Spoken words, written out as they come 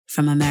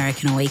From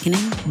American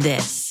Awakening,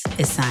 this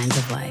is Signs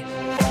of Life.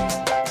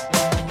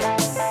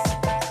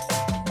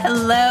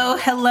 Hello,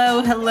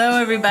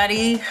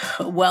 everybody.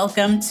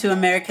 Welcome to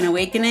American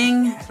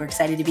Awakening. We're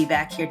excited to be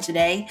back here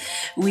today.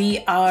 We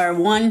are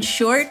one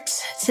short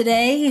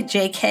today.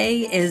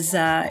 JK is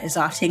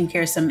off taking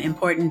care of some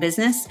important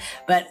business,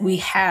 but we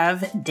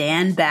have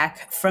Dan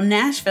back from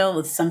Nashville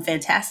with some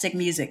fantastic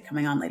music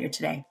coming on later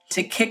today.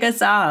 To kick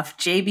us off,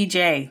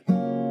 JBJ.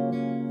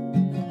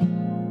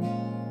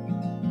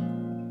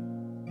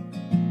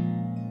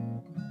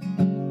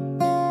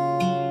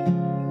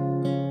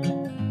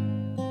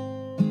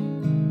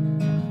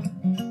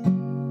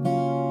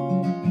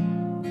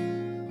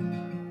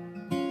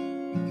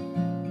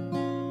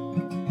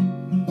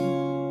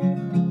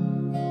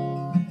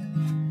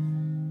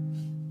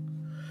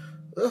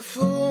 The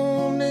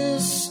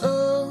fullness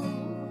of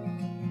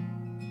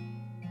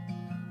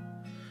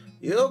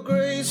your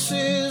grace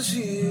is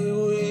here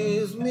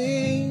with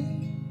me.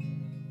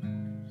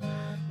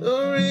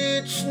 The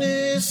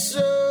richness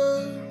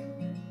of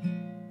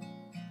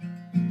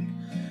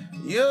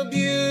your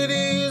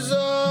beauty is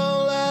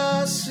all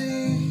I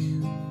see.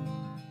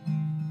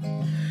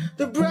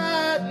 The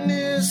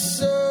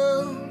brightness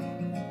of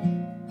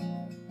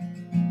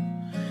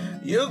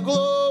your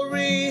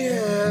glory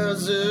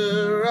has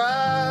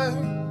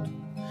arrived.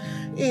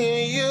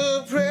 In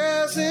your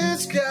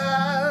presence,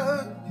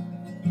 God,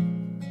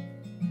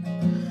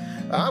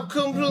 I'm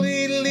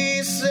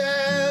completely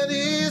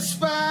satisfied.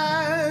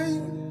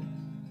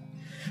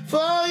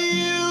 For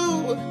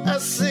you, I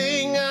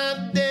sing,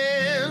 I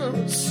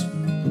dance,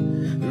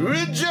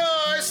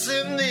 rejoice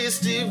in this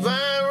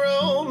divine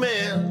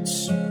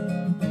romance.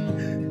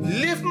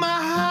 Lift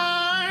my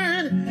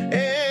heart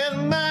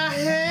and my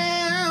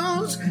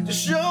hands to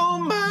show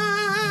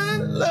my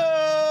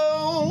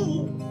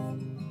love.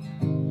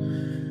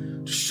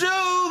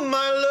 Show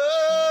my love.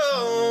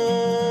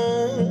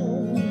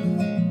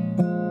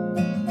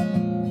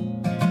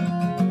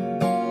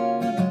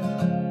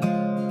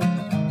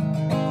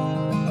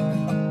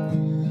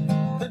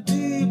 The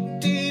deep,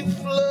 deep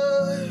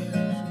flood,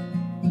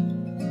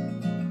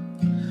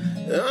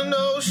 an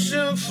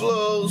ocean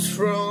flows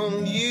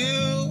from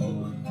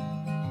you.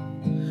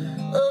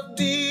 A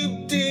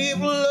deep, deep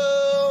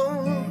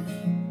love,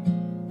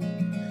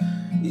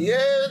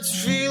 yeah,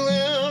 it's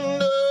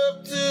feeling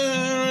up the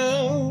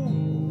room.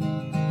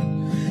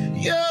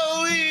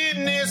 Your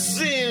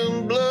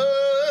innocent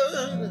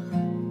blood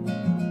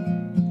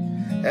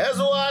has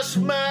washed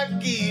my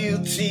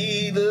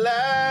guilty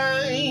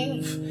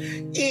life.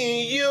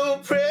 In your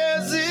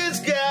presence,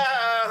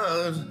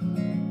 God,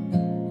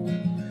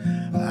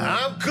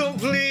 I'm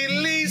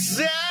completely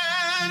satisfied.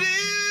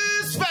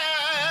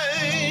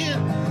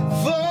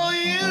 For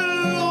you,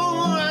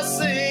 I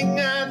sing,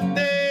 I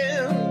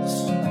dance,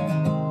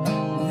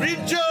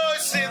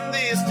 rejoice in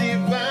this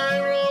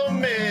divine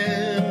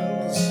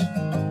romance.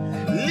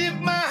 Lift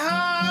my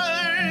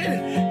heart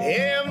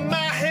and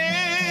my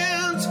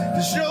hands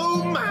to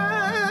show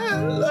my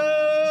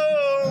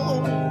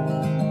love.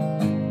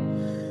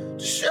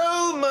 To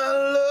show my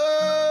love.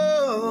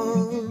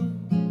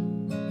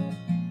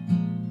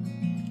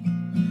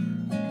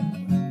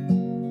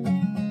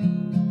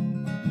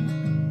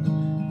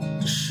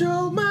 To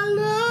show my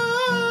love.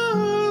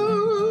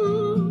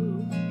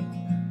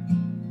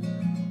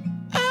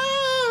 Oh.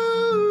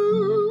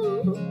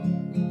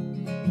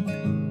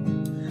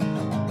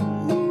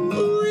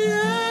 Ooh,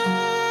 yeah.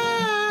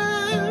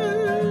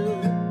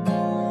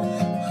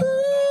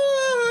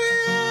 Ooh,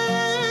 yeah.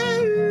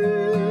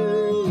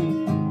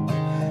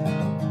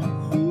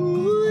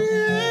 Ooh,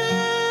 yeah.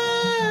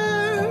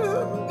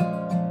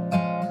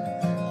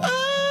 Oh,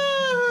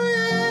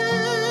 yeah.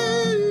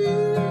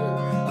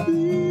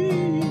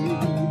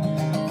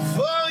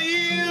 For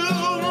you,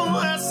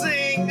 I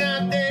sing, I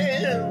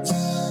dance,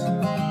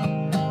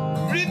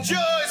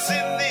 rejoice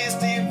in this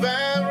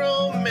divine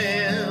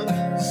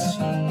romance.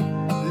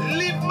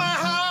 Lift my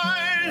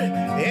heart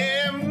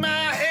and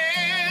my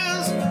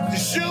hands to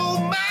show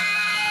my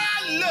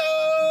love.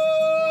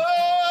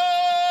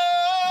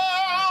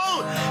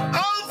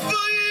 Oh,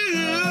 for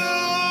you,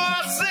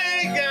 I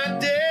sing, I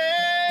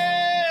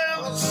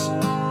dance,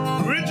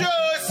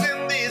 rejoice in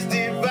this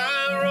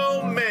divine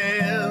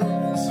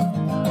romance.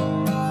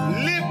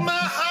 Lift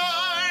my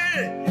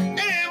heart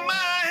and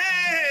my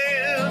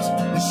hands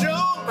to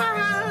show my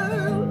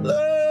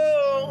love.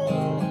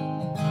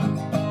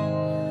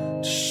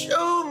 To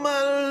show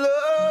my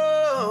love.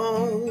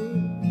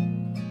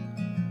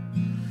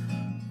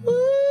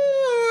 Ooh,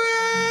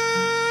 yeah.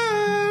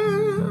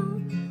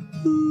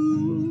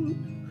 Ooh,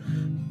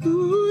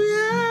 ooh,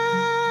 yeah.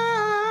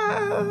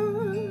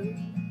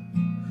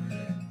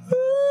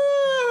 Ooh,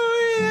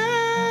 yeah.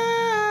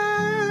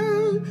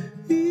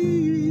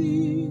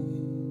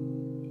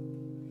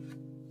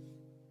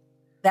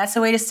 That's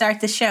a way to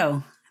start the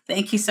show.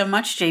 Thank you so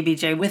much,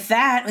 JBJ. With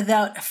that,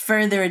 without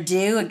further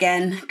ado,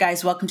 again,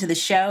 guys, welcome to the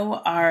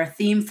show. Our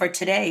theme for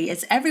today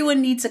is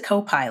Everyone Needs a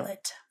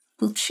Co-Pilot.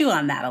 we'll chew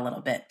on that a little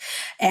bit.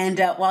 And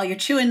while you're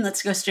chewing,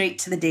 let's go straight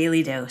to the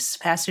Daily Dose.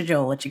 Pastor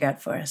Joel, what you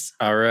got for us?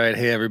 All right.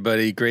 Hey,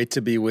 everybody. Great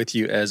to be with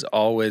you as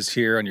always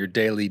here on your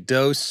Daily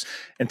Dose.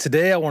 And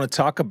today I want to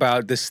talk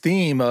about this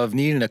theme of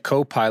needing a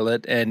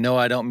co-pilot. And no,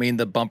 I don't mean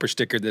the bumper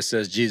sticker that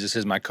says Jesus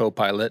is my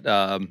co-pilot.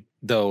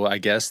 Though I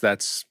guess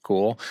that's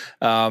cool.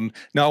 No,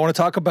 I want to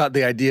talk about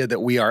the idea that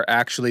we are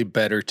actually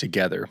better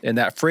together. And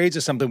that phrase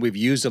is something we've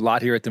used a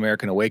lot here at the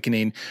American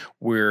Awakening.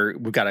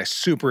 We've got a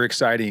super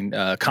exciting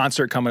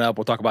concert coming up.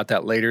 We'll talk about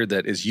that later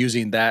that is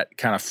using that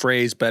kind of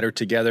phrase, better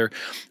together.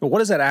 But what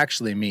does that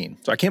actually mean?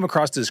 So I came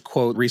across this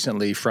quote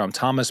recently from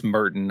Thomas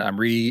Merton. I'm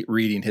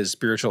rereading his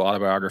spiritual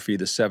autobiography,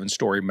 The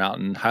Seven-Story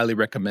Mountain. Highly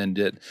recommend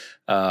it.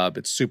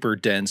 It's super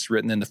dense,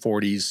 written in the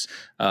 40s,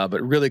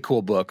 but really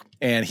cool book.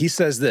 And he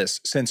says this: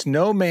 since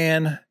no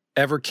man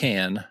ever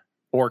can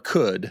or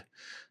could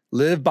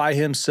live by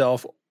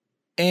himself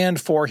and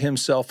for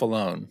himself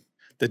alone,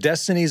 the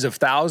destinies of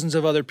thousands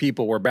of other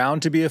people were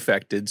bound to be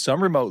affected,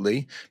 some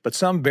remotely, but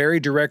some very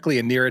directly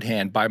and near at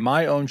hand, by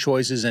my own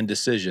choices and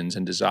decisions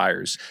and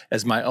desires,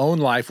 as my own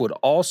life would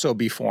also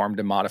be formed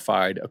and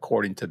modified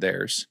according to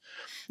theirs.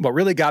 What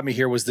really got me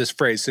here was this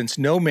phrase: since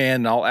no man,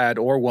 and I'll add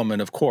or woman,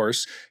 of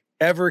course,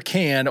 ever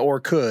can or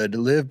could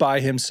live by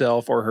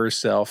himself or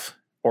herself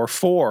or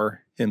for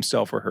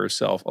himself or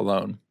herself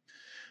alone.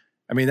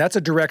 I mean, that's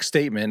a direct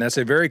statement. That's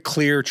a very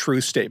clear,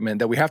 true statement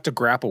that we have to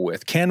grapple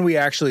with. Can we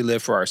actually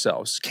live for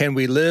ourselves? Can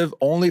we live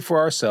only for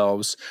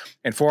ourselves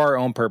and for our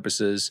own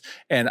purposes?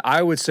 And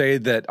I would say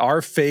that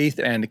our faith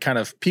and kind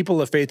of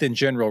people of faith in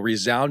general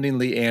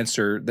resoundingly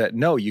answer that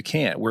no, you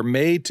can't. We're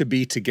made to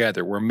be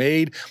together. We're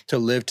made to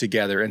live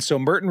together. And so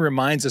Merton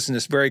reminds us in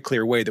this very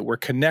clear way that we're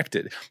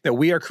connected, that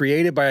we are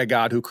created by a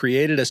God who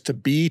created us to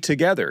be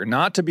together,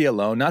 not to be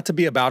alone, not to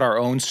be about our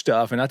own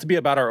stuff, and not to be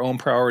about our own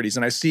priorities.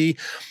 And I see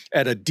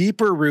at a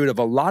deeper root of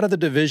a lot of the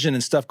division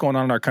and stuff going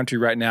on in our country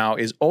right now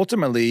is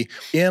ultimately,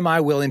 am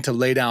I willing to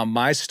lay down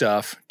my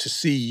stuff to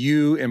see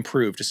you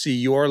improve, to see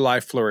your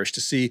life flourish,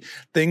 to see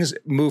things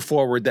move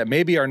forward that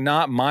maybe are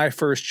not my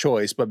first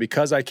choice, but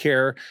because I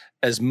care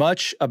as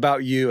much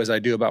about you as I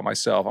do about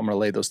myself, I'm going to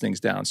lay those things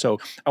down. So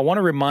I want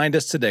to remind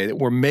us today that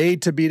we're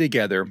made to be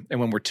together.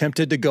 And when we're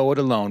tempted to go it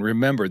alone,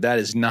 remember, that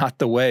is not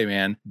the way,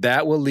 man.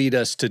 That will lead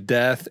us to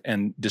death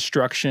and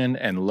destruction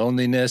and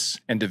loneliness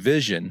and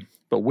division.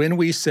 But when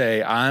we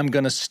say, I'm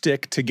going to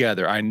stick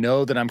together, I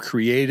know that I'm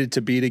created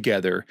to be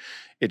together,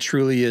 it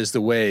truly is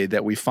the way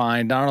that we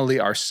find not only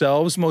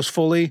ourselves most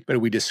fully, but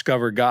we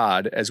discover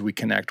God as we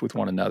connect with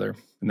one another.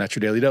 And that's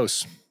your Daily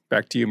Dose.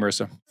 Back to you,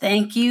 Marissa.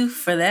 Thank you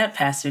for that,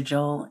 Pastor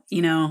Joel.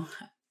 You know,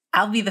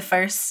 I'll be the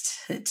first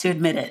to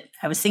admit it.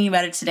 I was thinking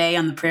about it today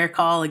on the prayer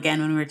call again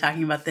when we were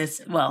talking about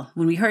this. Well,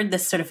 when we heard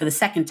this sort of for the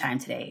second time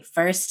today.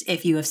 First,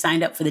 if you have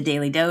signed up for the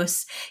Daily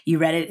Dose, you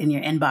read it in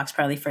your inbox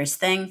probably first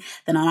thing.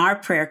 Then on our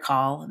prayer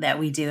call that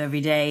we do every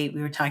day, we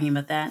were talking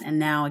about that. And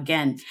now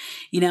again,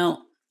 you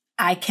know,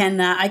 I can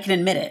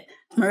admit it.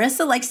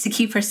 Marissa likes to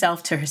keep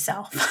herself to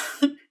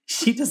herself.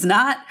 She does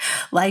not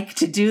like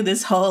to do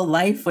this whole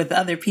life with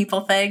other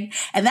people thing.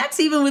 And that's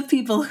even with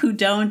people who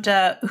don't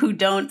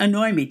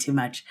annoy me too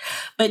much.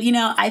 But, you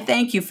know, I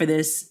thank you for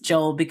this,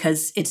 Joel,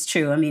 because it's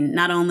true. I mean,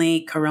 not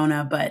only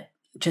Corona, but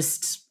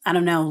just, I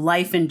don't know,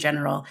 life in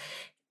general.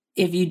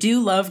 If you do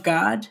love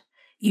God,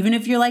 even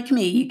if you're like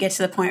me, you get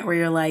to the point where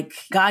you're like,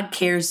 God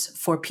cares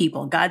for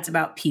people. God's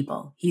about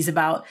people. He's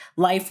about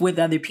life with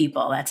other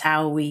people. That's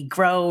how we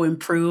grow,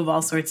 improve,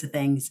 all sorts of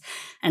things.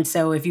 And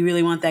so if you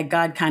really want that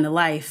God kind of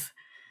life,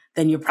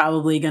 then you're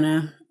probably going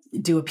to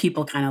do a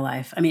people kind of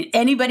life. I mean,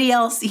 anybody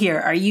else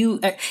here,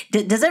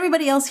 does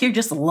everybody else here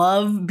just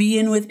love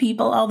being with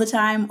people all the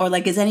time? Or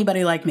like, is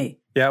anybody like me?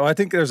 Yeah, well, I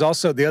think there's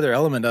also the other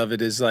element of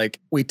it is like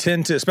we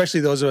tend to, especially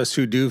those of us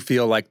who do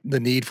feel like the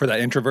need for that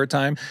introvert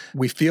time,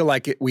 we feel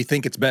like we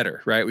think it's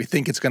better, right? We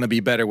think it's going to be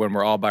better when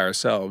we're all by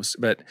ourselves.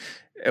 But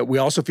we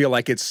also feel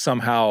like it's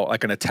somehow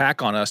like an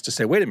attack on us to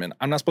say, wait a minute,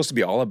 I'm not supposed to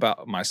be all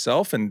about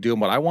myself and doing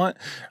what I want.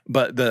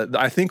 But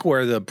I think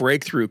where the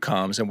breakthrough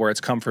comes and where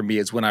it's come for me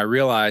is when I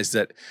realize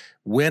that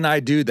when I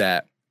do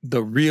that,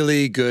 the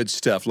really good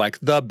stuff, like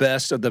the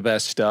best of the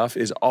best stuff,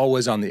 is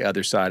always on the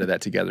other side of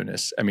that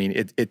togetherness. I mean,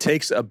 it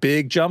takes a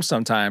big jump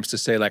sometimes to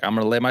say, like, I'm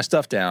going to lay my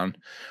stuff down.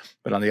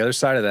 But on the other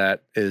side of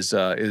that is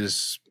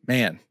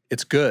man,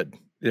 it's good.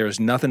 There's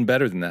nothing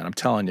better than that. I'm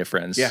telling you,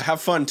 friends. Yeah, have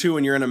fun, too,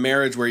 when you're in a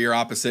marriage where you're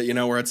opposite, you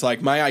know, where it's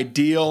like my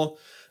ideal...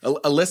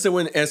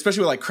 Alyssa, especially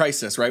with like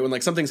crisis, right? When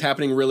like something's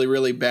happening really,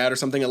 really bad or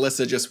something,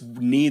 Alyssa just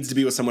needs to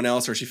be with someone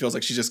else or she feels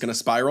like she's just going to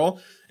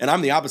spiral. And I'm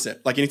the opposite.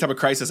 Like any type of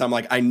crisis, I'm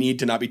like, I need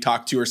to not be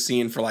talked to or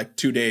seen for like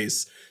 2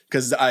 days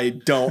because I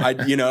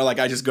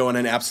just go in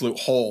an absolute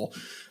hole.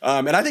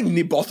 And I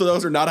think both of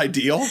those are not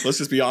ideal. Let's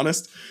just be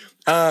honest.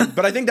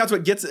 But I think that's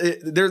what gets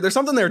there's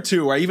something there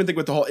too, where I even think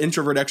with the whole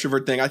introvert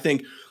extrovert thing, I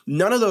think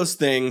none of those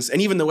things,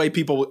 and even the way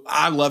people,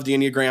 I love the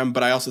Enneagram,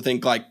 but I also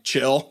think like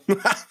chill,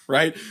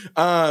 right?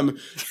 And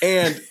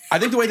I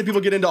think the way that people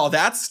get into all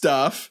that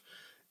stuff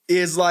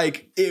is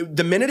like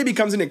the minute it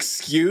becomes an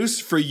excuse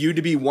for you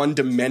to be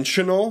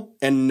one-dimensional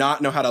and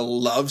not know how to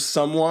love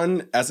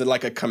someone as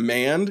like a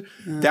command,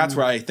 that's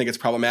where I think it's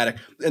problematic.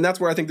 And that's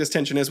where I think this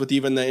tension is with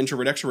even the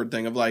introvert-extrovert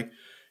thing of like,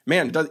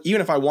 man,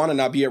 even if I want to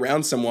not be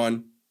around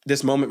someone,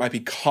 this moment might be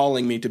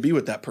calling me to be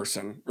with that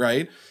person,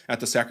 right? At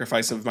the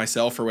sacrifice of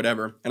myself or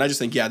whatever. And I just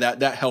think,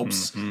 that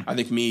helps, I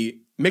think,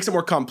 makes it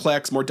more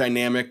complex, more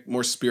dynamic,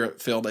 more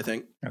spirit-filled, I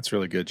think. That's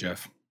really good,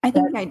 Jeff. I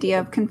think the idea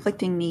of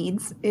conflicting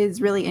needs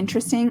is really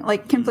interesting.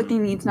 Like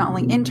conflicting needs not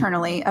only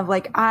internally of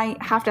like, I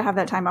have to have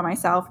that time by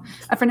myself.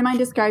 A friend of mine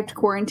described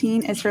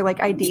quarantine as her like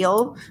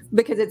ideal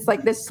because it's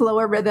like this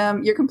slower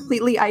rhythm. You're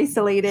completely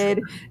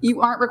isolated. You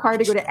aren't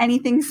required to go to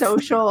anything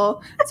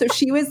social. So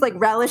she was like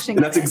relishing.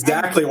 And that's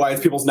exactly why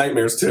it's people's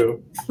nightmares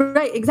too.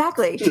 Right,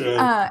 exactly.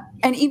 Yeah.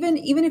 And even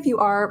if you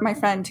are my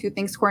friend who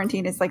thinks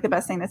quarantine is like the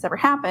best thing that's ever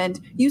happened,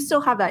 you still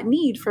have that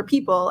need for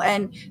people.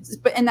 And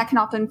that can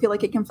often feel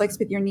like it conflicts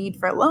with your need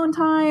for alone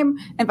time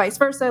and vice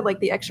versa. Like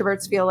the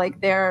extroverts feel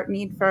like their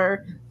need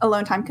for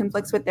alone time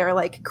conflicts with their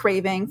like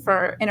craving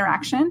for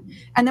interaction.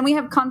 And then we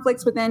have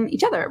conflicts within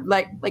each other.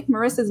 Like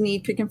Marissa's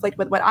need could conflict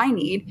with what I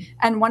need.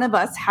 And one of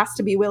us has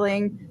to be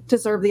willing to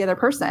serve the other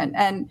person.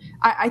 And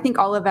I think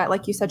all of that,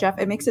 like you said, Jeff,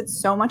 it makes it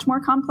so much more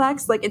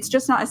complex. Like it's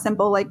just not a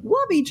simple like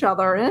love each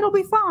other and it'll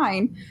be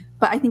fine.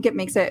 But I think it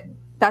makes it,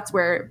 that's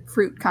where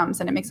fruit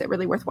comes and it makes it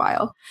really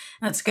worthwhile.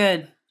 That's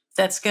good.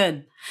 That's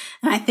good.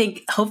 And I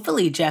think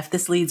hopefully, Jeff,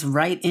 this leads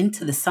right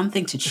into the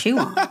something to chew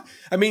on.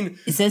 I mean,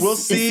 we'll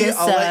see.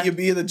 I'll let you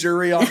be the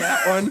jury on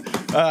that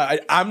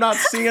one. I'm not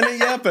seeing it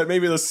yet, but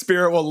maybe the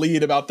spirit will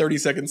lead about 30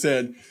 seconds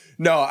in.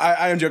 No,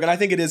 I am joking. I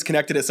think it is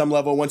connected at some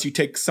level once you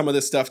take some of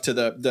this stuff to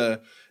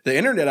the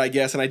internet, I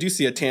guess. And I do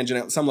see a tangent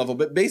at some level.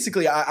 But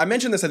basically, I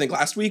mentioned this, I think,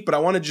 last week, but I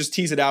want to just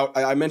tease it out.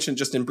 I mentioned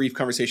just in brief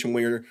conversation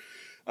when we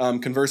were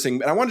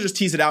conversing, and I want to just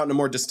tease it out in a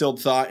more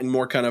distilled thought and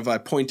more kind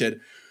of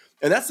pointed.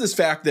 And that's this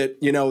fact that,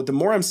 the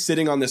more I'm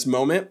sitting on this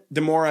moment,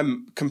 the more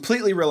I'm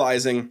completely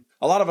realizing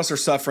a lot of us are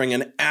suffering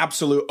an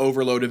absolute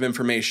overload of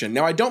information.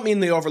 Now, I don't mean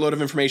the overload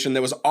of information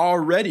that was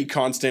already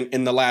constant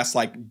in the last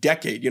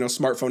decade,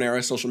 smartphone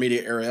era, social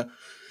media era.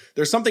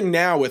 There's something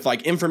now with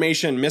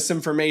information,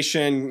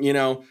 misinformation,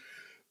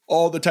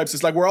 all the types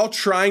of we're all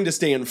trying to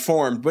stay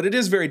informed, but it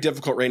is very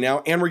difficult right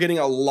now. And we're getting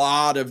a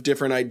lot of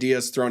different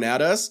ideas thrown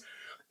at us.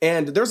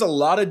 And there's a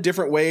lot of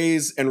different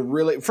ways. And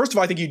really, first of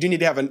all, I think you do need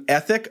to have an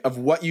ethic of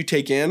what you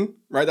take in,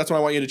 right? That's what I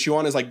want you to chew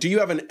on is do you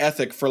have an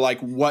ethic for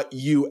what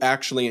you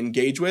actually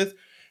engage with,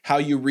 how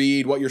you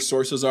read, what your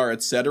sources are,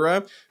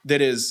 etc.,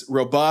 that is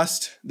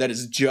robust, that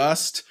is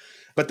just.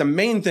 But the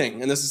main thing,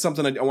 and this is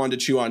something I wanted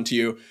to chew on to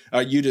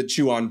you to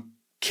chew on,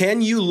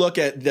 can you look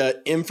at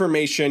the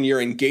information you're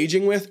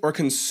engaging with or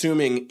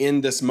consuming in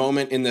this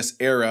moment, in this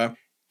era,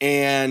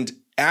 and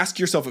ask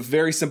yourself a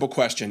very simple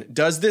question.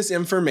 Does this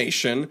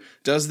information,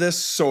 does this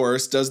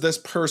source, does this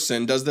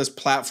person, does this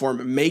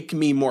platform make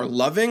me more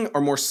loving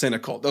or more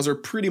cynical? Those are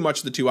pretty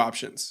much the two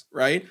options,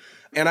 right?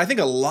 And I think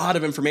a lot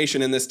of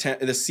information in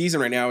this season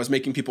right now is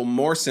making people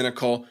more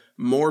cynical,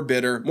 more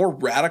bitter, more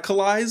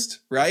radicalized,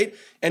 right?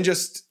 And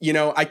just,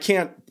 I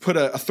can't put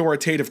an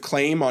authoritative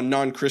claim on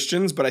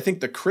non-Christians, but I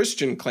think the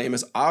Christian claim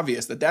is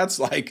obvious that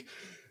that's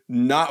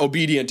not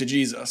obedient to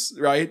Jesus,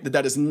 right?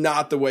 That is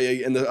not the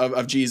way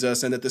of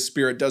Jesus, and that the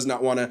Spirit does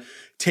not want to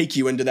take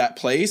you into that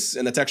place,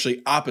 and that's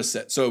actually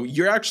opposite. So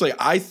you're actually,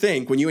 I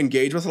think, when you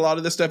engage with a lot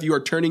of this stuff, you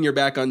are turning your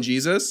back on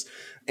Jesus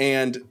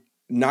and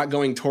not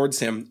going towards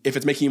him if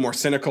it's making you more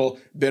cynical,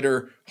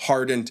 bitter,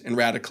 hardened, and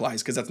radicalized,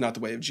 because that's not the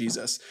way of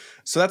Jesus.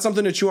 So that's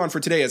something to chew on for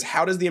today is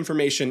how does the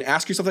information,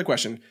 ask yourself that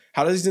question,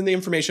 how does the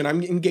information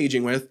I'm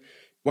engaging with,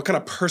 what kind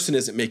of person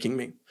is it making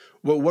me?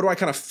 What do I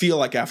kind of feel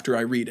like after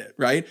I read it,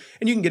 right?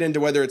 And you can get into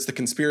whether it's the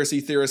conspiracy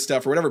theorist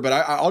stuff or whatever, but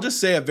I'll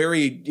just say a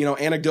very,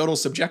 anecdotal,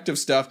 subjective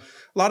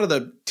stuff. A lot of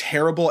the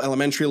terrible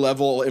elementary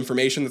level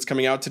information that's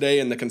coming out today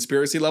and the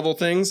conspiracy level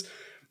things,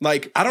 I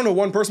don't know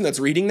one person that's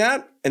reading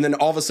that and then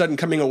all of a sudden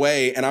coming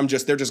away and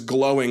they're just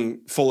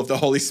glowing full of the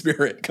Holy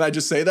Spirit. Can I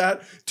just say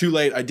that? Too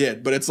late, I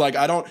did. But it's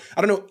I don't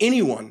know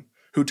anyone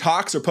who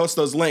talks or posts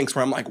those links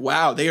where I'm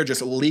wow, they are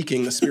just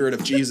leaking the Spirit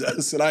of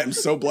Jesus, and I am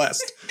so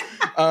blessed.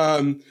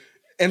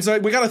 And so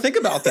we got to think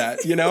about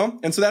that,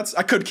 And so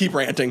I could keep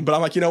ranting, but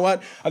I'm you know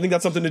what? I think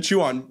that's something to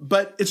chew on.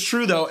 But it's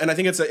true, though, and I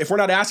think if we're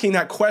not asking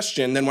that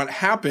question, then what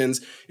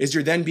happens is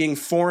you're then being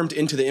formed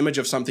into the image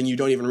of something you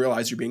don't even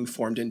realize you're being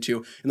formed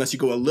into unless you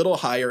go a little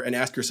higher and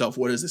ask yourself,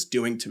 what is this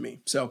doing to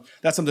me? So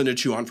that's something to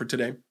chew on for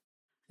today.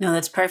 No,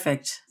 that's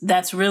perfect.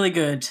 That's really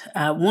good.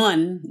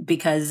 One,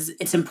 because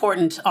it's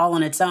important all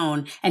on its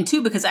own. And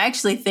two, because I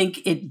actually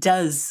think it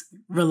does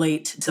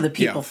relate to the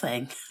people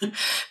thing.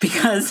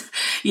 Because,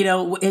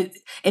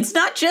 it's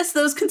not just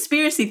those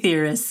conspiracy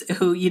theorists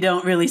who you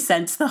don't really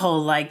sense the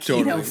whole,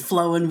 totally.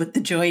 Flowing with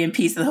the joy and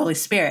peace of the Holy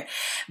Spirit.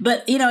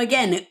 But,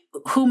 again,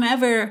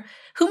 whomever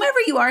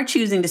you are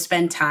choosing to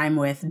spend time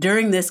with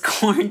during this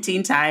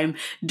quarantine time,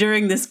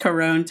 during this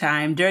corona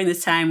time, during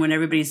this time when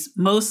everybody's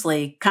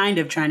mostly kind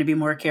of trying to be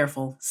more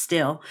careful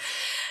still,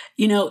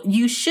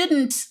 you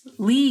shouldn't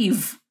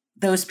leave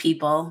those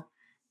people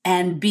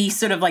and be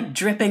sort of like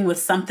dripping with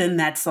something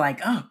that's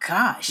like, oh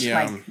gosh,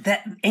 Yeah. like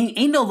that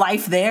ain't no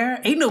life there,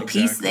 ain't no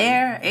peace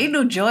there, ain't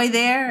no joy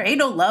there, ain't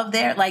no love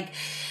there. Like,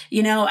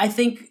 I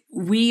think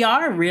we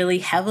are really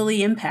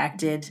heavily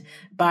impacted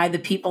by the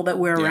people that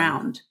we're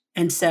around.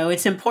 And so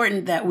it's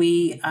important that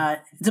we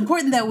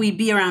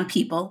be around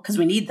people because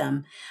we need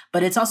them,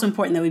 but it's also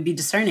important that we be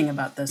discerning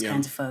about those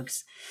kinds of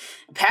folks.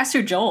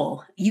 Pastor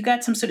Joel, you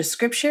got some sort of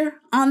scripture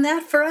on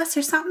that for us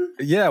or something?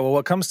 Yeah, well,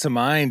 what comes to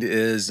mind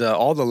is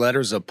all the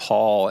letters of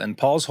Paul and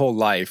Paul's whole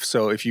life.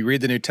 So if you read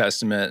the New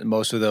Testament,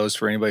 most of those,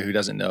 for anybody who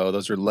doesn't know,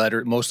 those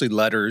are mostly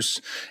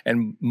letters,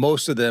 and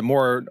most of them,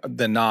 more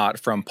than not,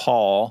 from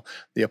Paul,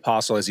 the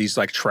apostle, as he's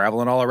like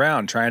traveling all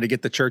around, trying to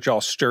get the church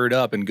all stirred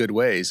up in good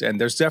ways. And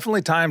there's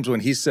definitely times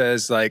when he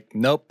says like,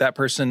 nope, that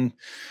person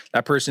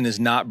is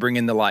not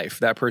bringing the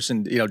life. That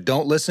person,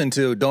 don't listen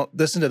to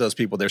those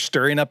people. They're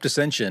stirring up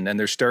dissension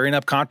and they're stirring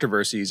up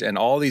controversies and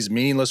all these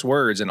meaningless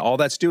words, and all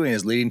that's doing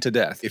is leading to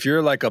death. If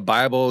you're like a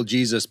Bible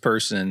Jesus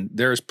person,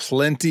 there's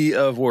plenty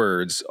of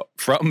words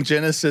from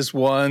Genesis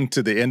 1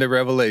 to the end of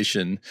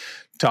Revelation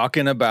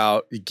talking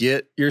about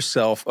get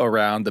yourself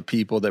around the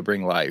people that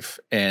bring life,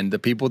 and the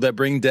people that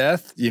bring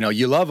death,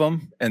 you love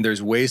them, and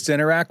there's ways to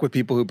interact with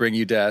people who bring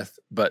you death,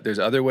 but there's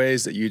other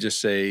ways that you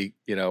just say,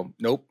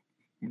 nope,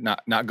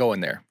 not going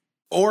there.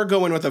 Or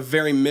go in with a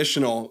very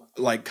missional,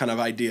 like, kind of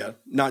idea,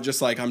 not just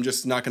like, I'm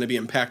just not going to be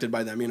impacted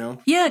by them,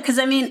 Yeah, because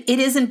it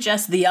isn't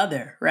just the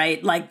other,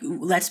 right? Like,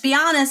 let's be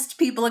honest,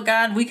 people of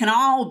God, we can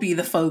all be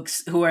the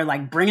folks who are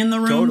like bringing the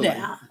room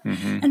down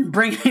and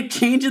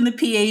changing the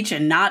pH,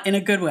 and not in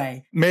a good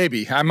way.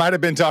 Maybe. I might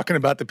have been talking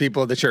about the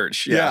people of the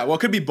church. Yeah, well, it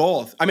could be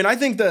both. I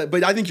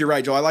think you're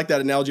right, Joel. I like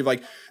that analogy of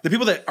like the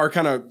people that are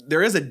kind of,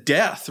 there is a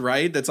death,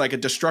 right? That's like a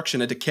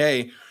destruction, a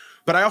decay.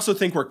 But I also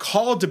think we're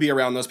called to be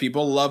around those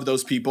people, love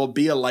those people,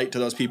 be a light to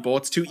those people.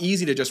 It's too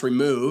easy to just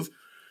remove.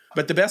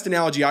 But the best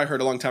analogy I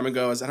heard a long time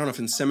ago is, I don't know if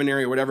in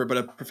seminary or whatever, but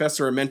a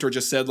professor or mentor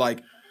just said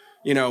like,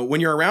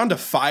 when you're around a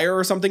fire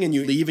or something and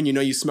you leave and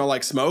you smell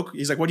like smoke,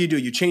 he's like, what do?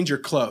 You change your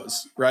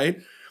clothes, right?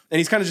 And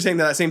he's kind of just saying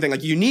that same thing.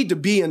 Like, you need to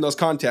be in those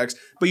contexts,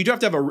 but you do have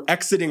to have an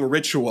exiting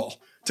ritual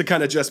to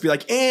kind of just be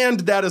like,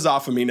 and that is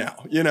off of me now,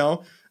 And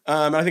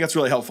I think that's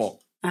really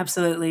helpful.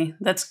 Absolutely.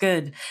 That's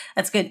good.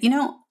 That's good.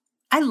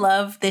 I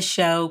love this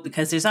show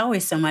because there's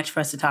always so much for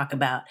us to talk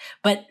about,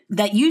 but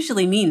that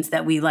usually means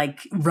that we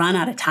like run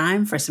out of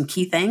time for some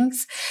key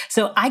things.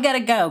 So I got to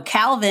go.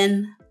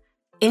 Calvin,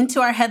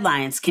 into our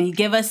headlines. Can you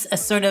give us a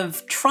sort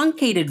of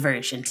truncated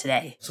version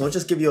today? So I'll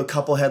just give you a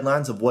couple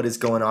headlines of what is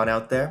going on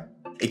out there.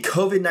 A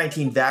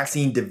COVID-19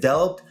 vaccine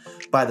developed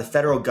by the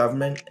federal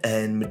government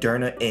and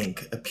Moderna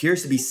Inc.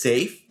 appears to be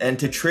safe and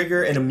to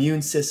trigger an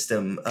immune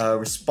system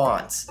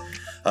response,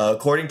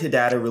 according to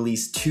data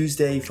released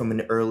Tuesday from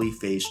an early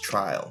phase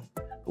trial.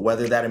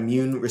 Whether that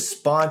immune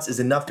response is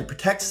enough to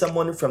protect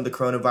someone from the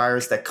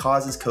coronavirus that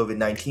causes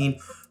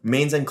COVID-19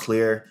 remains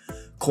unclear,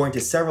 according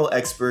to several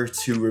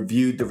experts who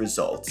reviewed the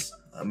results.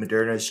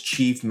 Moderna's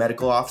chief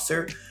medical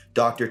officer,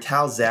 Dr.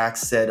 Tal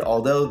Zaks, said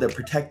although the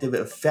protective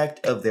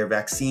effect of their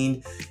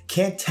vaccine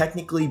can't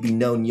technically be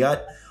known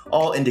yet,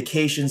 all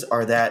indications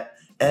are that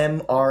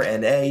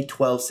mRNA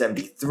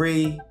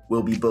 1273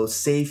 will be both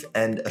safe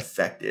and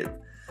effective.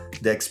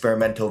 The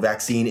experimental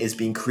vaccine is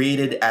being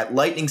created at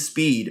lightning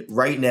speed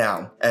right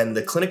now, and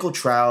the clinical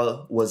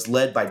trial was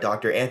led by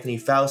Dr. Anthony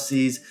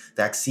Fauci's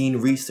Vaccine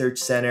Research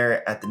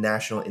Center at the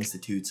National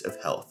Institutes of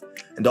Health.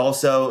 And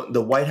also,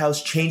 the White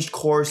House changed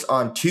course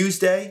on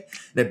Tuesday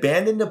and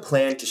abandoned a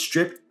plan to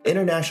strip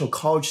international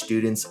college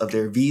students of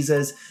their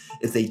visas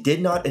if they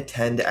did not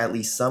attend at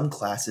least some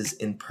classes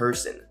in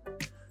person.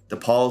 The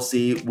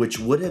policy, which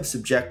would have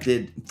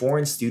subjected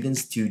foreign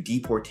students to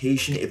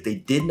deportation if they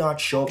did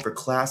not show up for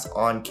class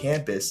on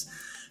campus,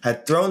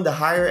 had thrown the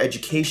higher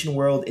education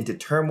world into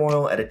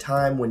turmoil at a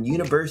time when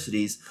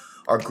universities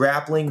are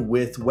grappling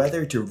with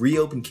whether to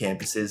reopen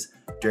campuses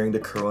during the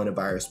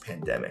coronavirus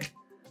pandemic.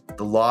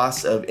 The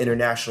loss of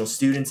international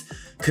students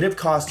could have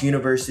cost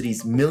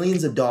universities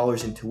millions of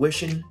dollars in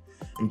tuition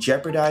and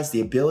jeopardized the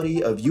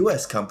ability of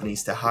U.S.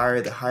 companies to hire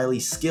the highly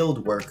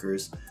skilled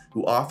workers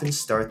who often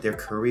start their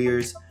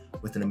careers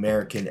with an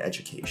American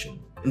education.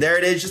 And there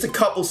it is, just a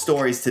couple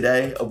stories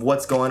today of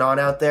what's going on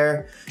out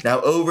there.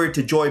 Now over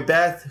to Joy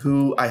Beth,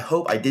 who I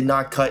hope I did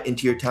not cut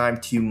into your time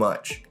too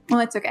much. Well,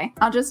 it's okay.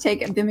 I'll just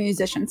take the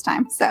musician's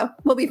time, so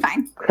we'll be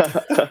fine.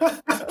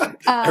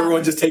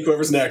 Everyone just take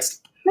whoever's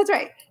next. That's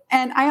right.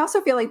 And I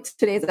also feel like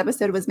today's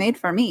episode was made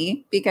for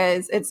me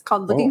because it's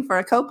called Looking for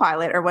a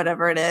Co-Pilot or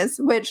whatever it is,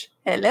 which,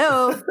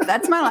 hello,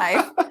 that's my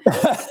life.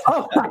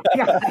 Oh my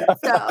God.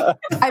 So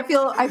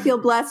I feel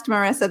blessed,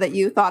 Marissa, that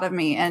you thought of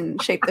me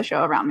and shaped the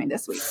show around me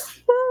this week.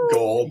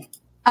 Gold.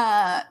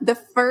 The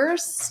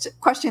first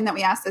question that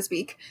we asked this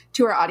week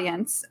to our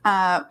audience,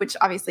 which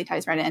obviously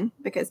ties right in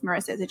because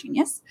Marissa is a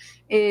genius,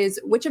 is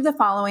which of the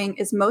following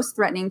is most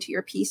threatening to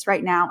your peace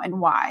right now and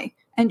why?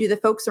 And do the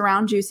folks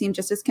around you seem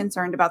just as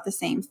concerned about the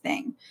same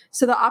thing?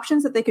 So the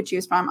options that they could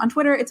choose from on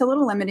Twitter, it's a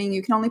little limiting.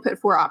 You can only put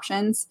 4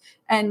 options,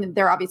 and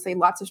there are obviously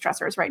lots of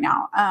stressors right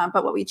now.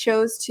 But what we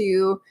chose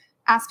to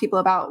asked people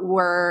about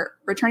were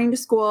returning to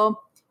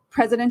school,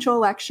 presidential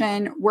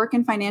election, work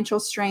and financial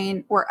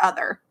strain, or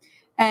other.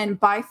 And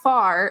by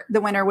far, the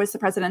winner was the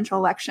presidential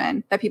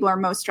election, that people are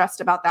most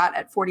stressed about that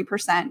at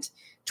 40%.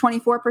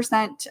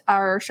 24%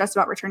 are stressed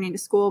about returning to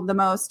school the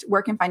most.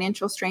 Work and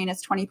financial strain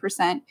is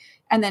 20%.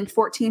 And then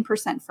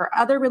 14% for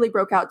other really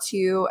broke out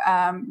to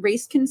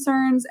race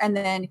concerns and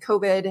then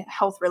COVID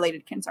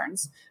health-related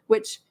concerns,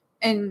 which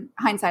in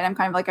hindsight, I'm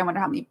kind of like, I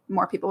wonder how many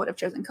more people would have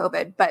chosen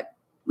COVID. But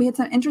we had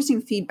some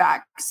interesting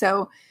feedback.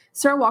 So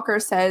Sarah Walker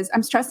says,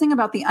 I'm stressing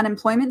about the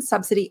unemployment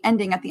subsidy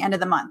ending at the end of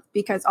the month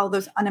because all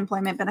those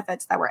unemployment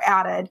benefits that were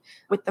added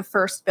with the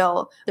first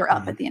bill, they're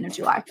up at the end of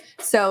July.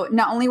 So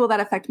not only will that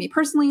affect me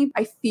personally,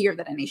 I fear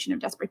that a nation of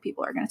desperate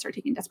people are going to start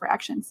taking desperate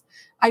actions.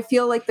 I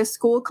feel like the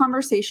school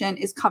conversation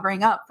is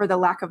covering up for the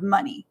lack of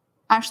money.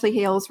 Ashley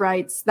Hales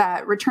writes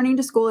that returning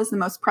to school is the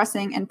most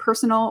pressing and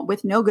personal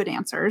with no good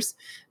answers,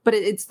 but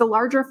it's the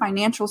larger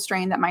financial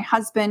strain that my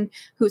husband,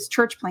 who's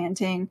church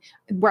planting,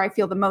 where I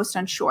feel the most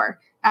unsure.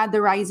 Add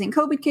the rising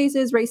COVID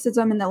cases,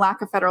 racism, and the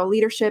lack of federal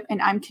leadership,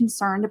 and I'm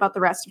concerned about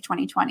the rest of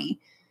 2020.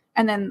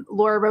 And then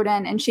Laura wrote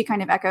in, and she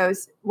kind of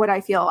echoes what I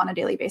feel on a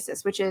daily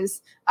basis, which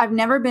is, I've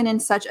never been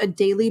in such a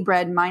daily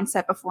bread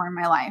mindset before in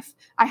my life.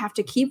 I have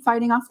to keep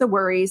fighting off the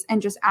worries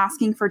and just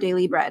asking for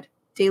daily bread,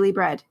 daily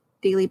bread,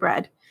 daily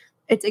bread.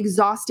 It's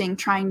exhausting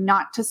trying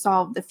not to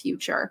solve the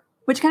future,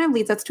 which kind of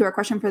leads us to our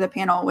question for the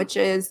panel, which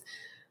is,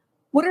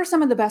 what are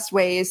some of the best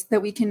ways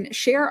that we can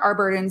share our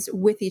burdens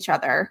with each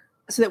other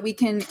so that we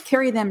can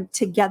carry them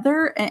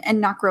together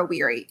and not grow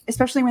weary,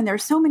 especially when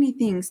there's so many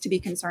things to be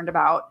concerned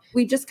about.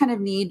 We just kind of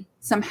need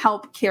some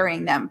help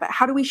carrying them. But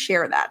how do we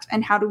share that?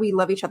 And how do we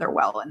love each other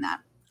well in that?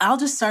 I'll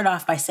just start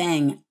off by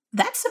saying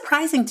that's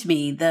surprising to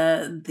me,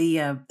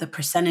 the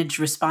percentage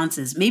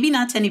responses. Maybe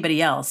not to anybody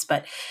else,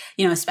 but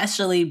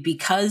especially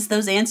because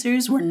those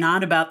answers were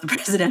not about the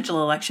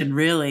presidential election.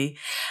 Really,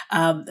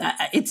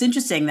 it's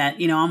interesting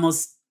that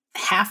almost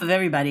half of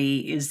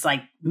everybody is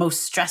like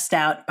most stressed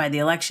out by the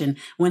election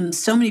when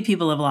so many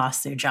people have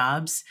lost their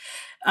jobs.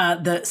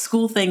 The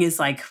school thing is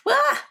like,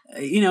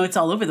 it's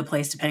all over the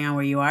place depending on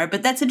where you are.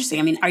 But that's interesting.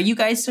 I mean, are you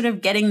guys sort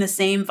of getting the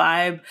same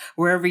vibe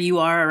wherever you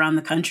are around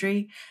the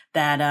country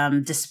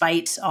that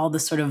despite all the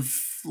sort of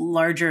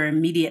larger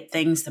immediate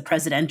things, the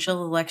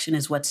presidential election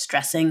is what's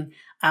stressing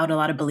out a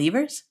lot of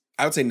believers?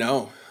 I would say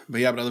no. But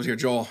yeah, but I live here,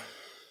 Joel.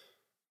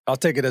 I'll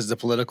take it as the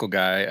political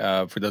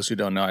guy. For those who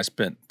don't know, I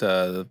spent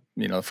the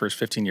first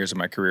 15 years of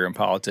my career in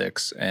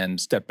politics and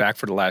stepped back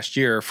for the last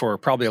year for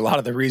probably a lot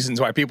of the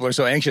reasons why people are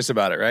so anxious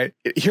about it, right?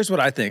 Here's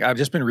what I think. I've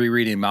just been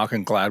rereading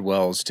Malcolm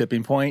Gladwell's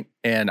Tipping Point,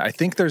 and I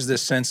think there's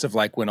this sense of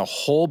like when a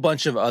whole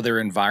bunch of other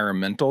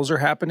environmentals are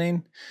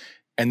happening,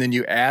 and then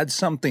you add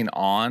something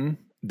on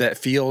that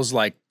feels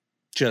like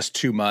just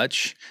too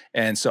much.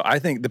 And so I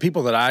think the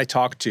people that I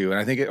talk to, and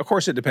I think, of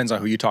course, it depends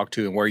on who you talk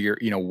to and where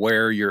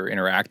you're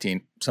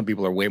interacting. Some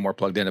people are way more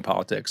plugged into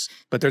politics,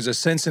 but there's a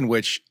sense in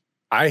which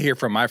I hear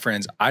from my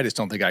friends, I just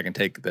don't think I can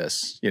take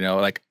this,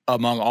 like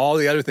among all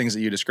the other things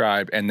that you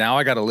described. And now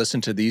I got to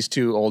listen to these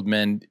two old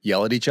men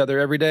yell at each other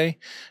every day.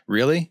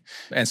 Really?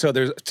 And so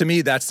to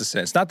me, that's the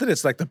sense. Not that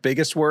it's like the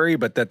biggest worry,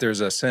 but that there's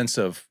a sense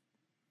of,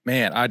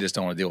 man, I just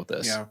don't want to deal with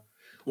this. Yeah.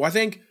 Well, I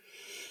think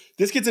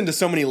this gets into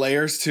so many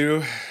layers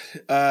too,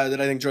 that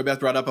I think Joy Beth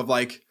brought up of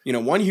like,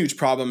 one huge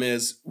problem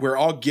is we're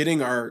all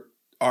getting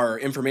our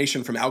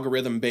information from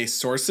algorithm-based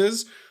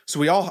sources. So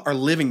we all are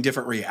living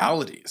different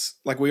realities.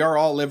 Like we are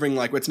all living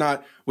like we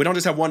don't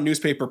just have one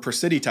newspaper per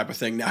city type of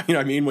thing now. You know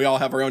what I mean? We all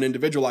have our own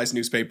individualized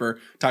newspaper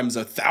times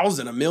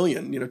 1,000, a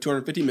million,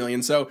 250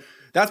 million. So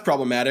that's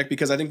problematic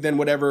because I think then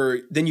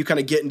you kind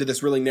of get into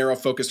this really narrow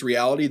focused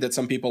reality that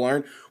some people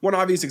aren't. One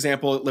obvious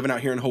example living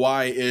out here in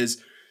Hawaii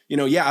is,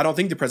 I don't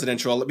think the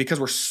presidential, because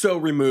we're so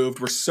removed,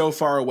 we're so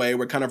far away,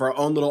 we're kind of our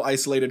own little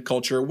isolated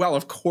culture. Well,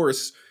 of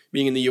course,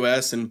 being in the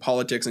US and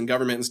politics and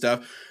government and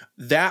stuff,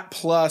 that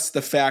plus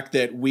the fact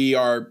that we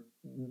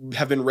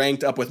have been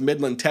ranked up with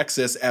Midland,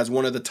 Texas as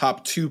one of the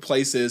top 2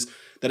 places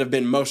that have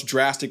been most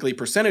drastically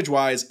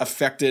percentage-wise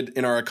affected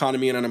in our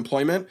economy and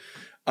unemployment,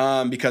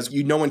 because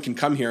no one can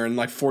come here and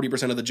like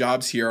 40% of the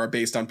jobs here are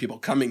based on people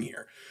coming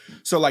here.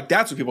 So like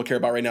that's what people care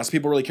about right now. So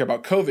people really care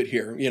about COVID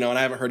here, and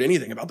I haven't heard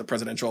anything about the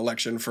presidential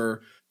election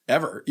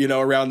forever,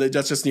 around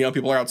that's just,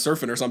 people are out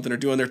surfing or something or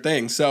doing their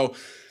thing. So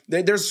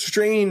there's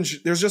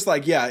just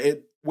like,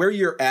 where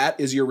you're at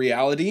is your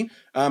reality.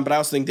 But I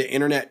also think the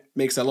internet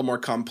makes that a little more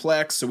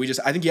complex. So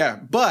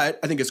but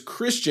I think as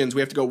Christians,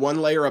 we have to go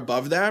one layer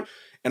above that.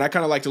 And I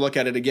kind of like to look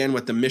at it again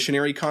with the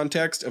missionary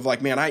context of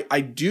like, man,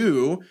 I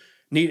do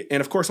need,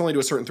 and of course only to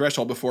a certain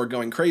threshold before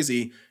going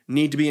crazy,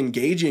 need to be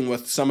engaging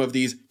with some of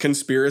these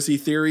conspiracy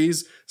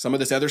theories, some of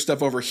this other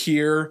stuff over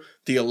here,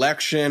 the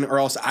election, or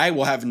else I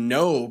will have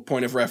no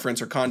point of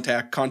reference or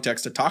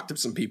context to talk to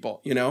some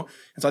people, And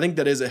so I think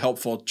that is a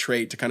helpful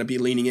trait to kind of be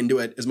leaning into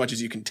it as much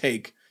as you can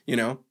take,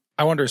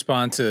 I want to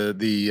respond to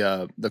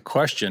the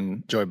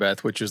question, Joy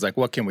Beth, which is like,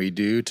 what can we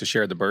do to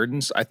share the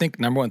burdens? I think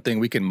number one thing,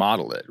 we can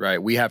model it,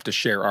 right? We have to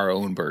share our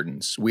own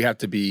burdens. We have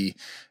to be,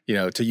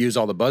 to use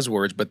all the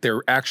buzzwords, but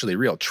they're actually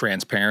real,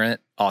 transparent,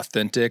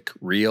 authentic,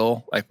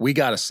 real. Like we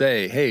got to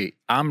say, hey,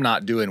 I'm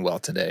not doing well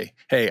today.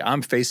 Hey,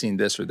 I'm facing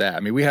this or that.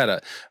 I mean,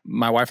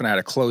 my wife and I had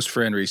a close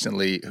friend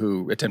recently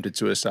who attempted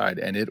suicide,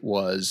 and it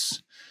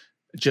was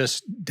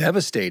just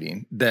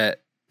devastating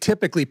that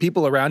typically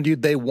people around you,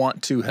 they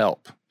want to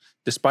help.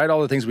 Despite all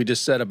the things we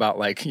just said about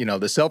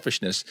the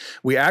selfishness,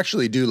 we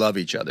actually do love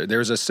each other.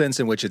 There's a sense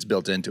in which it's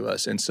built into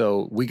us. And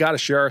so we got to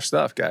share our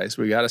stuff, guys.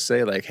 We got to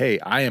say hey,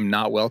 I am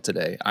not well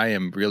today. I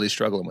am really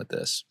struggling with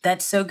this.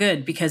 That's so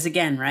good because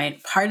again,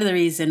 right? Part of the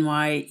reason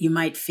why you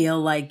might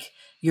feel like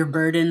your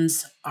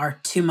burdens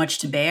are too much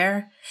to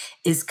bear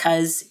is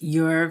because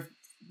you're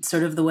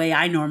sort of the way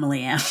I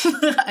normally am.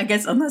 I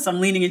guess unless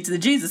I'm leaning into the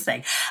Jesus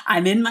thing.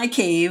 I'm in my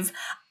cave.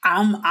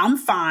 I'm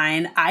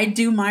fine. I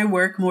do my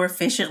work more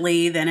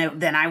efficiently than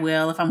I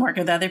will if I'm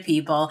working with other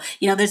people.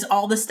 There's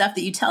all the stuff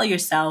that you tell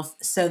yourself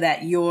so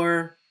that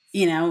you're,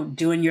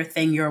 doing your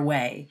thing your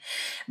way.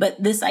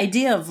 But this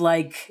idea of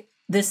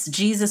this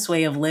Jesus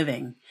way of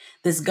living,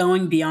 this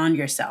going beyond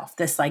yourself,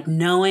 this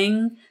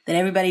knowing that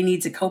everybody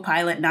needs a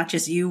co-pilot, not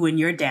just you when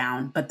you're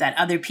down, but that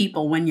other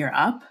people when you're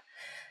up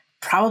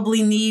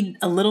probably need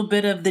a little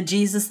bit of the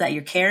Jesus that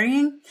you're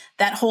carrying,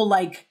 that whole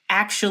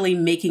actually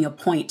making a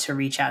point to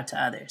reach out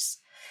to others.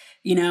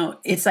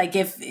 It's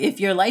if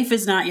your life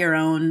is not your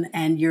own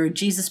and you're a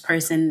Jesus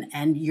person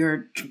and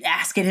you're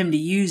asking him to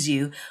use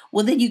you,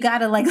 well, then you got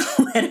to let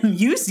him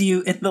use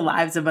you in the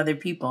lives of other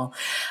people.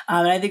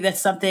 And I think that's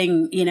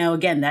something,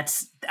 again,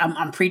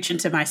 I'm preaching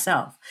to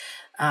myself.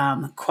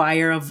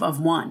 Choir of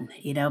one,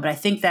 but I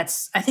think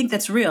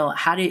that's real.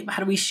 How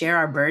do we share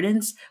our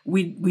burdens?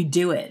 We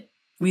do it.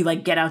 We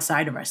get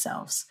outside of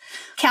ourselves.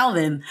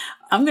 Calvin,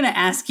 I'm going to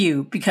ask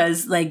you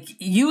because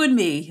you and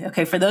me,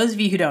 okay, for those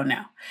of you who don't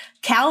know,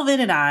 Calvin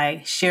and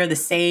I share the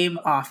same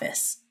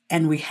office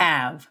and we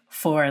have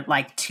for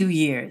 2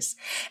 years.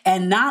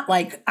 And not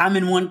I'm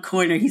in one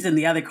corner, he's in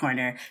the other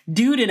corner.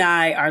 Dude and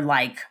I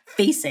are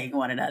facing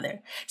one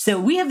another. So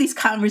we have these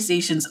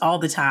conversations all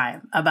the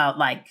time about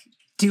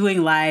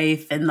doing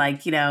life and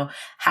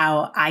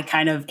how I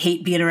kind of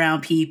hate being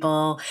around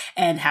people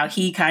and how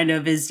he kind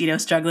of is,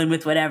 struggling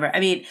with whatever. I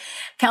mean,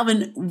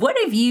 Calvin, what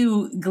have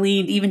you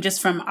gleaned even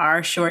just from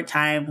our short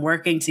time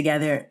working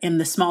together in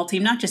the small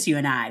team, not just you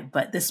and I,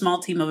 but the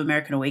small team of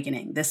American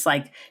Awakening, this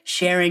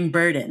sharing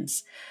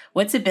burdens?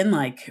 What's it been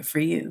like for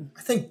you?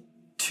 I think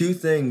two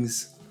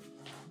things.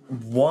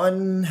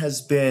 One has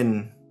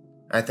been,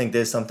 I think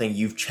there's something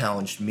you've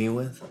challenged me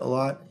with a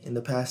lot in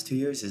the past 2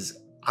 years is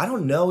I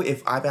don't know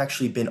if I've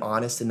actually been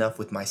honest enough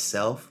with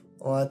myself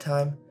a lot of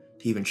time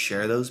to even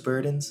share those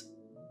burdens.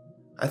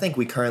 I think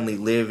we currently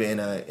live in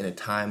a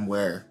time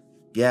where,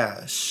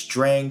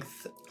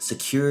 strength,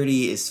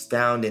 security is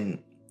found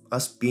in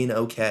us being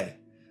okay,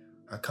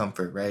 our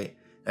comfort, right?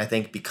 And I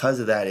think because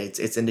of that,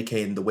 it's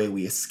indicating the way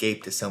we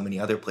escape to so many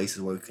other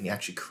places where we can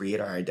actually create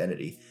our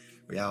identity,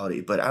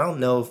 reality. But I don't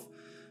know if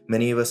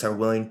many of us are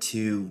willing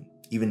to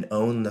even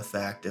own the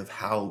fact of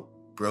how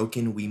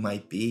broken we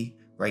might be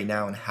right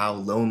now and how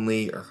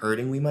lonely or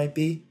hurting we might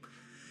be.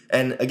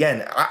 And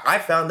again, I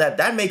found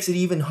that makes it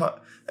even hard.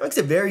 That makes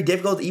it very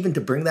difficult even to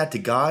bring that to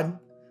God.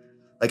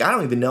 I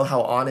don't even know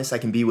how honest I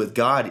can be with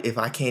God if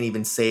I can't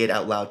even say it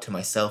out loud to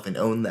myself and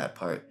own that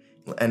part.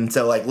 And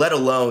so let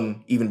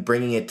alone even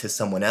bringing it to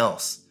someone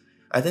else.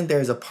 I think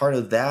there's a part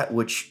of that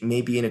which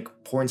may be an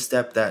important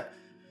step, that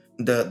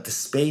the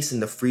space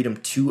and the freedom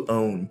to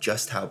own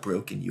just how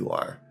broken you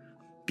are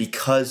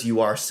because you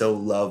are so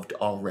loved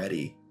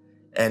already.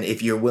 And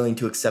if you're willing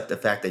to accept the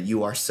fact that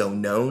you are so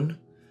known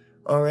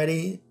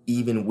already,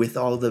 even with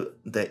all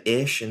the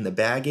ish and the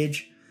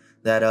baggage,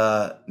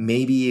 that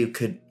maybe it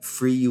could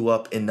free you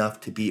up enough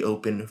to be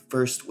open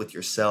first with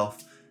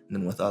yourself and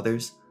then with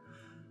others.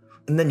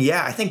 And then,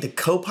 I think the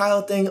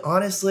co-pilot thing,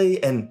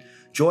 honestly, and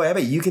Joy, I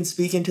bet you can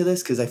speak into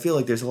this because I feel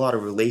like there's a lot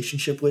of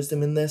relationship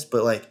wisdom in this,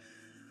 but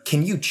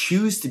can you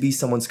choose to be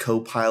someone's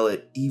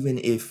co-pilot even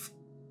if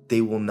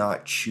they will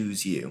not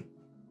choose you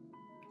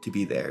to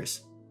be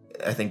theirs?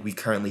 I think we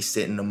currently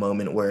sit in a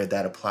moment where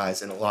that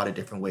applies in a lot of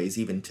different ways,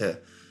 even to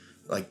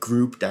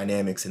group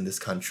dynamics in this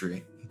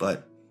country.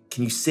 But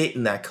can you sit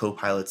in that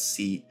co-pilot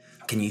seat?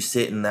 Can you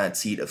sit in that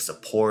seat of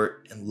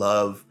support and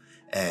love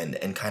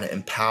and kind of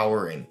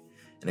empowering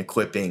and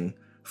equipping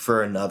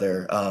for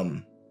another,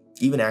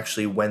 even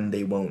actually when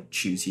they won't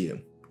choose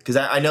you? Because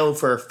I know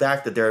for a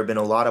fact that there have been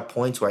a lot of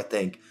points where I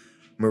think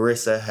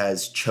Marissa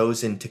has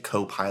chosen to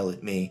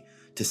co-pilot me,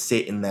 to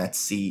sit in that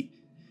seat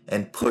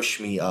and push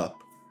me up.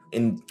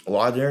 And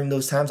during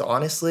those times,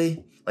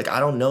 honestly, I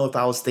don't know if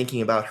I was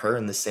thinking about her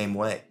in the same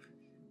way.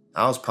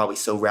 I was probably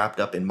so wrapped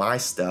up in my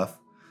stuff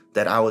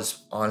that I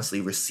was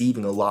honestly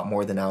receiving a lot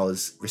more than I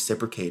was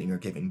reciprocating or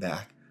giving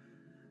back.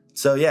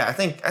 So I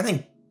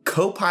think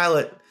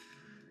co-pilot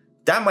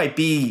that might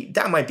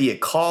be a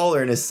call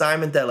or an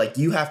assignment that like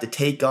you have to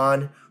take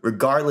on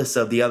regardless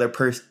of the other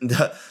person,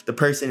 the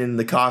person in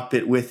the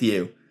cockpit with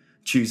you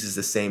chooses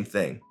the same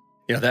thing.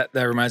 You know,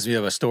 that reminds me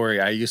of a story.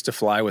 I used to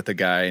fly with a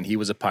guy, and he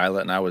was a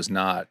pilot, and I was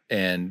not.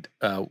 And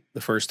the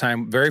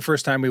very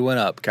first time we went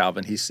up,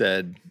 Calvin, he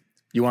said,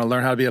 "You want to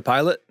learn how to be a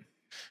pilot?"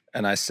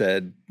 And I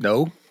said,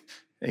 "No."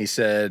 And he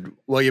said,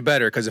 "Well, you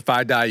better, because if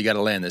I die, you got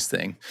to land this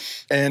thing."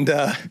 And,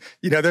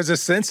 there's a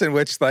sense in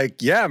which,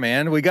 like, yeah,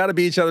 man, we got to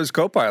be each other's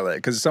co-pilot,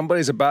 because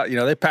somebody's about,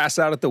 they pass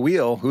out at the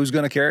wheel. Who's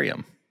going to carry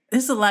them?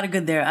 There's a lot of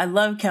good there. I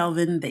love,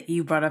 Calvin, that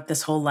you brought up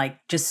this whole,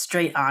 like, just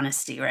straight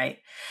honesty, right?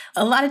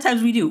 A lot of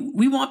times we do.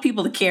 We want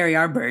people to carry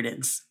our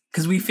burdens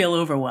because we feel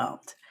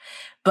overwhelmed.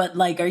 But,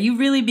 like, are you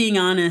really being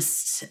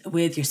honest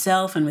with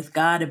yourself and with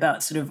God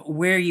about sort of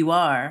where you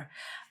are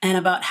and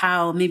about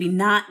how maybe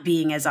not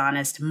being as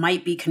honest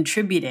might be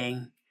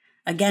contributing,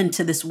 again,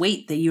 to this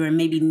weight that you are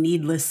maybe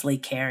needlessly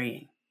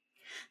carrying?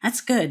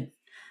 That's good.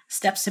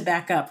 Steps to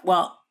back up.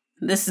 Well,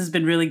 this has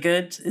been really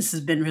good. This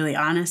has been really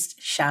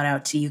honest. Shout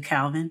out to you,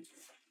 Calvin,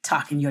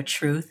 talking your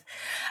truth.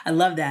 I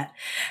love that.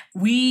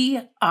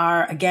 We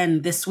are,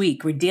 again, this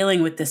week, we're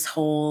dealing with this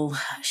whole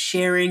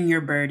sharing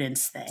your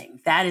burdens thing.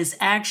 That is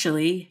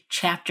actually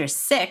chapter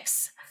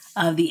 6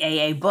 of the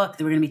AA book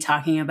that we're going to be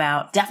talking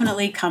about.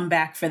 Definitely come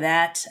back for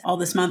that. All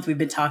this month, we've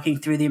been talking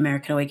through the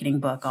American Awakening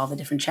book, all the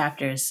different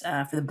chapters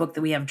for the book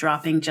that we have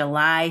dropping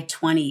July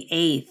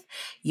 28th.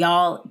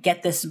 Y'all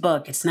get this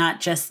book. It's not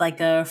just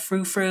like a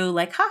frou-frou,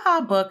 like,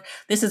 haha book.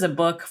 This is a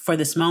book for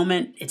this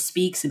moment. It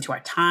speaks into our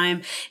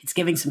time. It's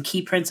giving some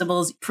key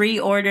principles.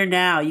 Pre-order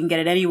now. You can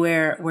get it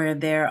anywhere where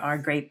there are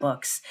great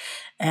books.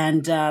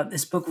 And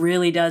this book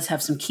really does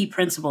have some key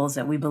principles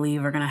that we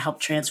believe are going to help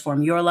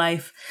transform your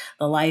life,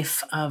 the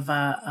life of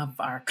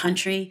our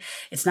country.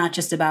 It's not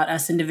just about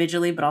us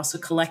individually, but also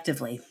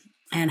collectively.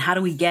 And how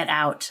do we get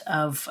out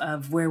of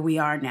where we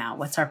are now?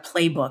 What's our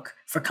playbook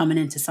for coming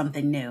into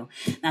something new?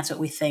 And that's what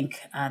we think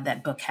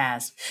that book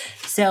has.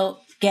 So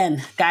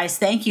again, guys,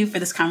 thank you for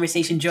this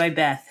conversation. Joy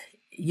Beth,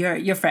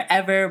 you're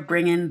forever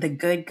bringing the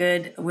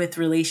good with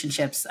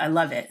relationships. I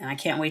love it. And I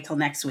can't wait till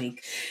next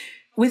week.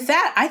 With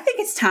that, I think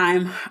it's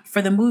time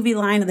for the movie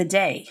line of the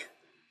day.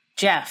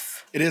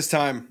 Jeff. It is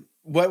time.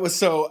 I'm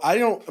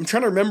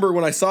trying to remember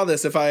when I saw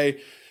this, if I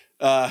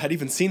had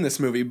even seen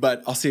this movie,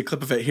 but I'll see a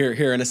clip of it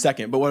here in a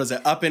second. But what is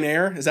it? Up in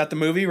Air? Is that the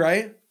movie,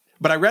 right?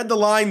 But I read the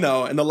line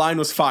though, and the line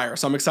was fire.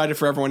 So I'm excited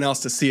for everyone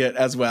else to see it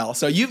as well.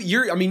 So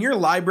your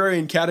library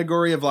and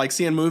category of like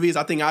seeing movies,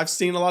 I think I've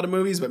seen a lot of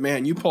movies, but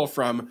man, you pull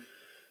from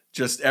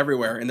just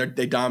everywhere, and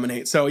they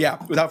dominate. So yeah,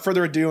 without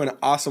further ado, an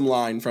awesome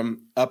line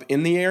from Up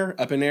in the Air,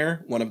 Up in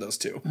Air, one of those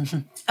two. Mm-hmm.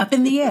 Up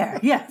in the air,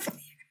 yeah.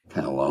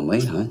 Kind of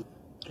lonely, huh?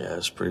 Yeah,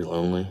 it's pretty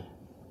lonely.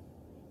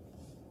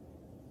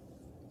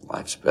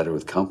 Life's better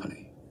with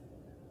company.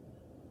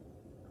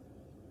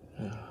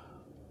 Yeah.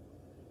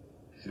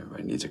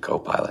 Everybody needs a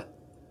co-pilot.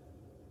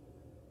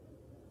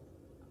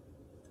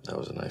 That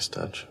was a nice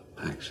touch.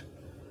 Thanks.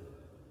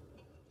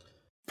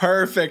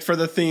 Perfect for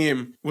the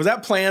theme. Was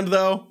that planned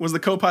though? Was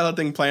the co-pilot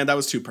thing planned? That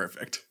was too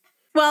perfect.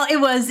 Well, it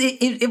was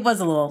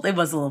a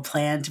little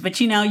planned, but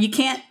you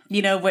can't,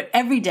 what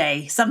every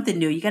day, something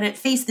new. You got to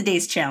face the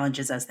day's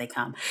challenges as they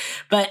come.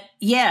 But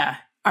yeah,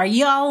 are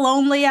you all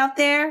lonely out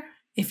there?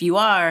 If you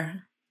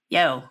are,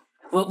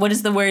 what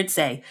does the word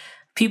say?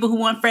 People who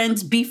want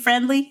friends, be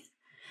friendly.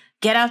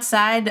 Get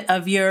outside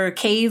of your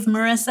cave,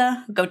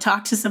 Marissa. Go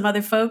talk to some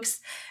other folks.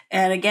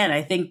 And again,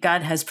 I think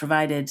God has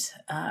provided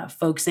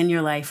folks in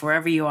your life,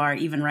 wherever you are,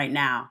 even right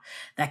now,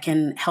 that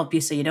can help you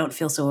so you don't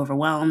feel so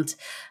overwhelmed,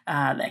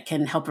 that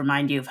can help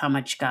remind you of how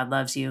much God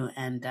loves you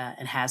and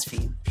has for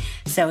you.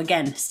 So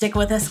again, stick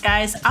with us,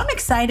 guys. I'm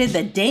excited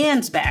that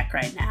Dan's back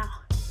right now.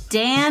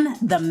 Dan,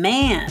 the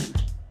man.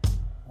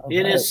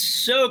 It is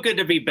so good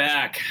to be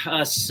back.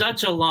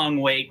 Such a long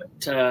wait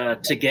to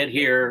get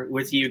here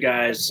with you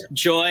guys.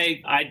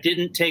 Joy, I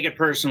didn't take it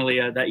personally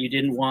that you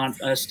didn't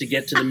want us to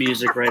get to the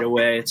music right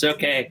away. It's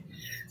okay.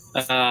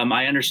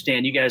 I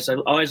understand you guys. I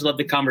always love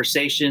the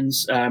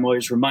conversations. I'm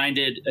always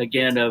reminded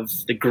again of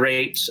the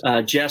great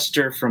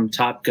jester from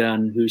Top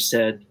Gun who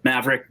said,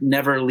 "Maverick,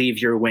 never leave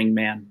your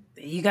wingman."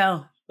 There you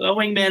go. A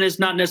wingman is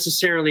not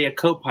necessarily a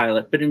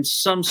co-pilot, but in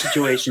some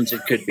situations it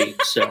could be.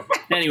 So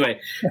anyway,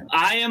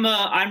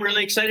 I'm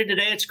really excited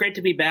today. It's great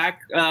to be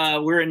back.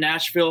 We're in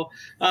Nashville.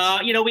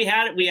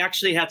 We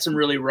actually had some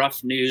really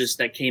rough news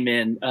that came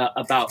in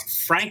about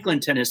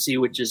Franklin, Tennessee,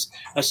 which is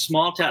a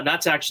small town.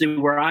 That's actually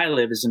where I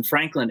live, is in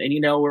Franklin. And,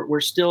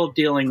 we're still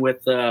dealing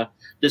with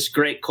this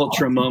great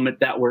cultural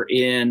moment that we're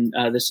in,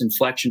 this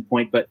inflection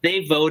point. But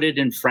they voted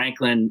in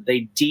Franklin.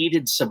 They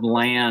deeded some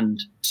land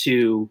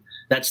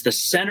that's the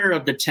center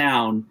of the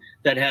town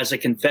that has a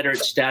Confederate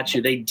statue.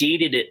 They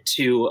deeded it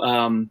to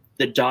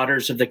the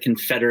Daughters of the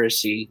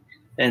Confederacy.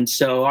 And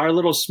so our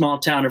little small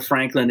town of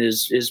Franklin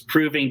is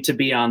proving to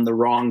be on the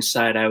wrong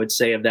side, I would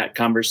say, of that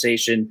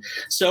conversation.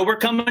 So we're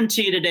coming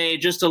to you today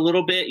just a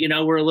little bit.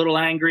 We're a little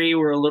angry.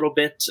 We're a little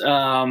bit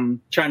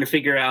trying to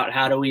figure out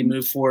how do we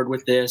move forward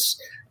with this.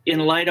 in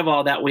light of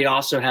all that, we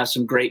also have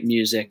some great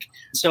music.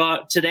 So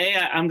today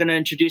I'm going to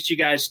introduce you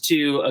guys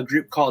to a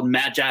group called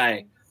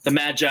Magi, the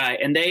Magi,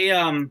 and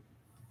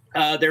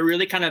they're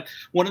really kind of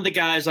one of the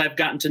guys I've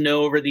gotten to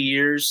know over the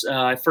years.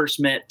 I first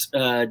met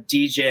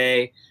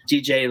DJ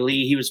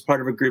Lee. He was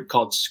part of a group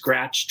called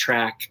Scratch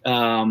Track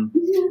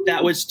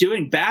that was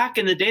doing, back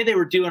in the day, they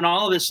were doing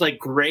all of this like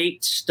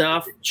great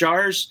stuff.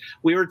 Jars,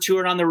 we were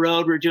touring on the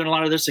road. We were doing a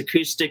lot of this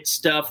acoustic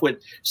stuff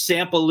with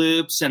sample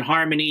loops and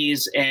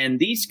harmonies. And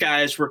these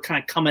guys were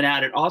kind of coming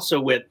at it also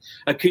with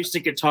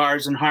acoustic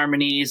guitars and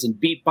harmonies and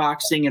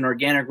beatboxing and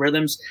organic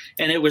rhythms.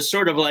 And it was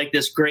sort of like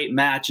this great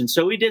match. And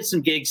so we did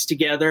some gigs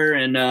together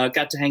and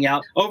got to hang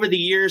out. Over the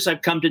years,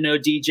 I've come to know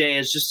DJ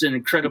as just an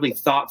incredibly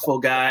thoughtful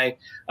guy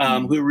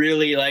who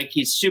really, like,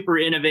 he's super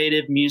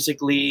innovative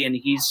musically, and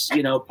he's,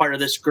 you know, part of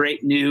this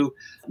great new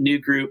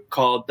group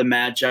called the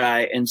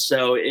Magi. And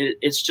so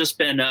it's just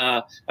been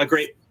a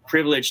great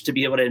privilege to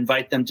be able to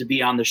invite them to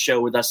be on the show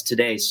with us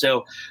today.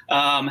 So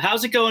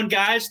how's it going,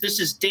 guys? This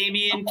is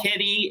Damien,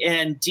 Kenny,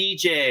 and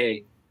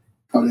DJ.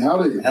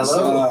 Howdy.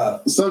 Hello.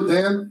 What's up,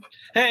 Dan?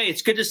 Hey,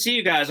 it's good to see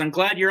you guys. I'm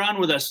glad you're on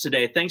with us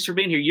today. Thanks for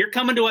being here. You're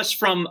coming to us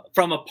from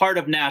a part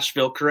of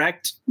Nashville,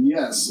 correct?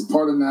 Yes,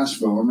 part of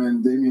Nashville. I'm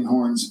in Damien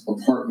Horn's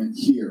apartment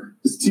here.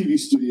 It's TV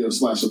studio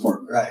 /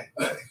 apartment. Right.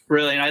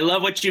 Really, and I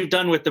love what you've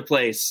done with the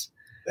place.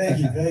 Thank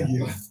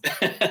you.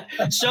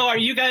 So, are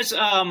you guys?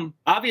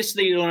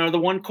 Obviously, you know, the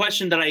one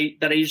question that I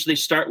usually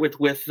start with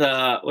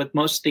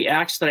most of the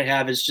acts that I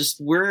have is just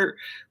we're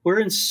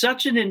in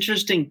such an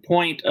interesting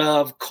point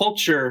of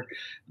culture.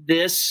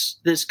 This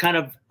kind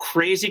of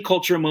crazy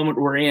culture moment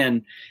we're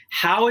in.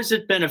 How has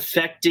it been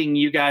affecting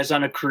you guys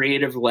on a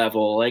creative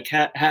level? Like,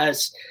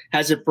 has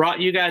it brought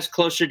you guys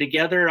closer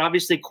together?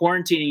 Obviously,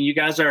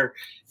 quarantining,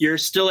 you're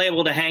still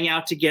able to hang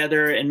out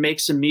together and make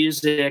some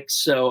music.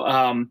 So,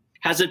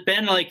 has it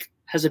been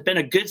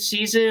a good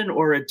season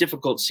or a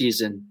difficult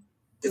season?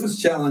 It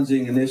was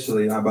challenging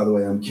initially. By the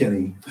way, I'm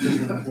Kenny.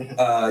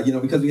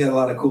 Because we had a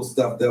lot of cool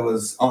stuff that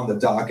was on the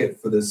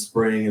docket for this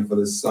spring and for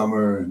this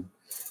summer. And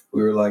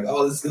we were like,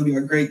 oh, this is going to be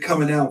a great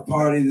coming out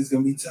party. This is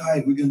going to be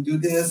tight. We're going to do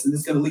this, and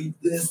it's going to lead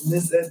this, and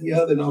this, that, and the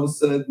other. And all of a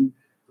sudden,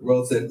 the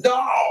world said,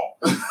 no!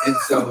 And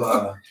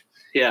so,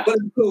 yeah. But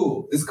it's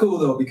cool. It's cool,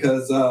 though,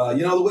 because,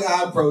 the way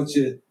I approach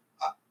it,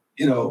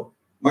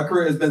 my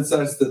career has been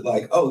such that,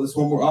 like, oh, this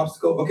one more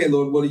obstacle? Okay,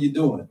 Lord, what are you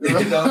doing?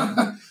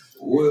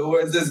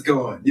 Where's this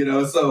going?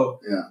 So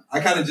yeah. I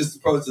kind of just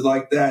approached it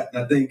like that.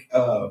 And I think,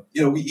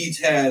 we each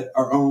had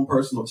our own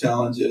personal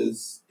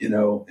challenges,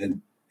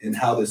 and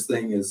how this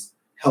thing has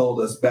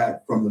held us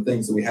back from the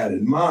things that we had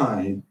in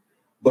mind.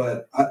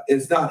 But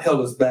it's not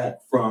held us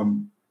back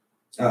from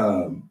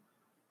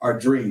our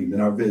dream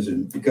and our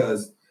vision,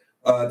 because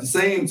at the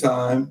same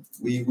time,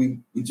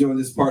 we joined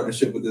this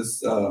partnership with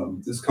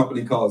this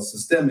company called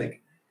Systemic.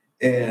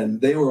 And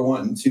they were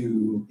wanting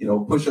to,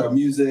 push our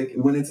music,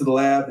 and went into the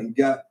lab and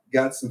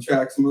got some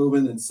tracks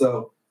moving. And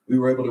so we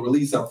were able to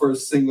release our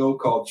first single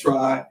called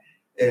Try.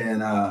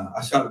 And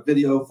I shot a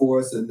video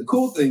for us. And the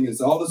cool thing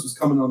is all this was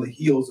coming on the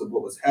heels of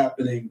what was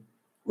happening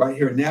right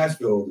here in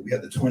Nashville. We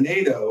had the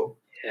tornado.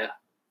 Yeah.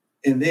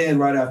 And then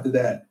right after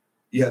that,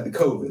 you had the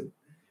COVID.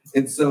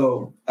 And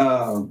so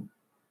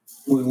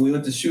when we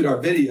went to shoot our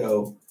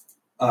video,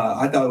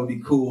 I thought it would be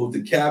cool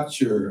to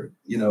capture,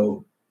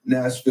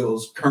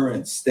 Nashville's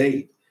current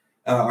state.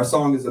 Our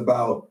song is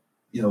about,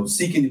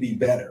 seeking to be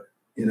better,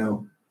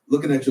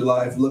 looking at your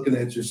life, looking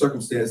at your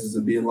circumstances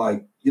and being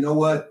like, you know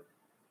what?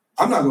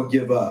 I'm not going to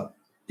give up.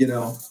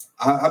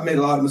 I've made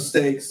a lot of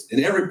mistakes, and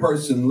every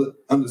person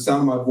under the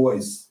sound of my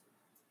voice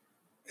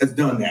has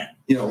done that.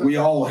 We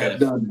all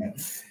have done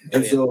that.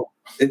 And so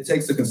it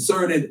takes a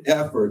concerted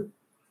effort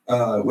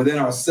within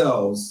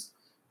ourselves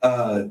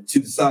to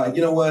decide,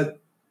 you know what?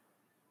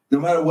 No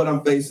matter what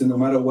I'm facing, no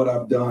matter what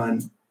I've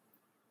done,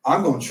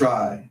 I'm going to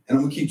try, and I'm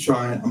going to keep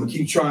trying. I'm going to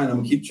keep trying. I'm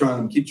going to keep trying. I'm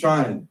going to keep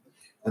trying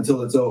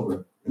until it's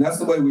over. And that's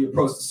the way we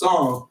approached the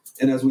song.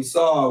 And as we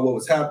saw what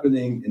was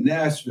happening in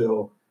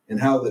Nashville and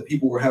how the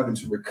people were having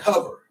to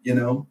recover,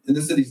 and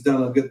the city's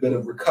done a good bit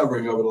of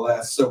recovering over the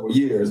last several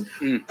years,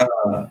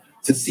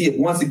 to see it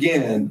once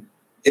again,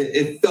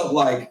 it felt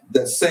like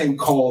that same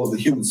call of the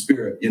human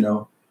spirit,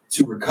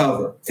 to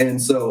recover.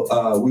 And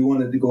so we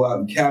wanted to go out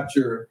and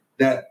capture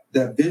that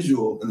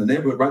visual in the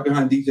neighborhood right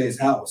behind DJ's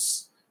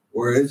house,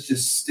 where it's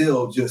just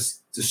still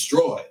just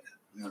destroyed.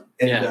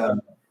 Yeah.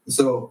 And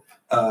so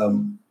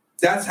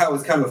that's how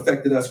it's kind of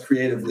affected us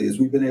creatively, is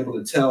we've been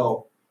able to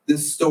tell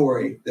this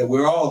story that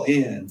we're all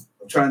in,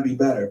 of trying to be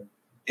better,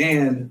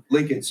 and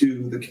link it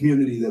to the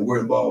community that we're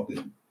involved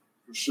in.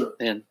 For sure.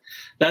 And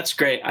that's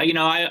great.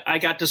 I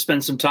got to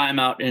spend some time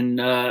out in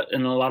a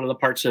lot of the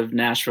parts of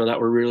Nashville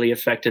that were really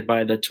affected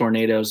by the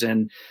tornadoes,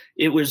 and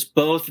it was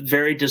both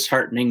very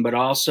disheartening, but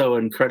also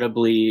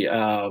incredibly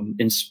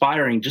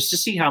inspiring just to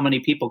see how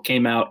many people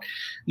came out.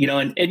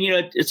 And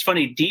it's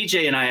funny.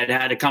 DJ and I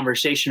had a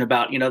conversation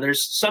about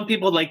there's some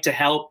people like to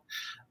help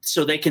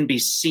so they can be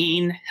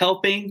seen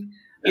helping.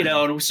 you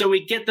know, and so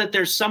we get that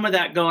there's some of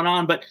that going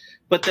on, but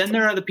then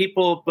there are the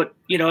people, but,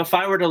 you know, if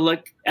I were to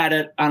look at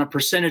it on a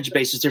percentage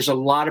basis, there's a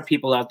lot of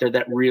people out there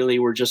that really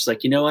were just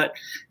like, you know what,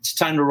 it's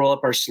time to roll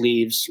up our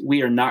sleeves.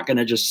 We are not going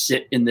to just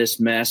sit in this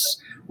mess.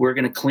 We're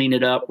going to clean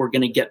it up. We're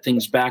going to get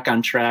things back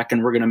on track,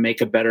 and we're going to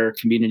make a better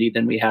community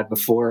than we had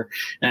before.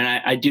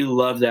 And I do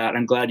love that.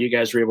 I'm glad you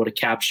guys were able to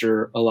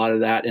capture a lot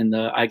of that. And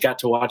I got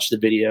to watch the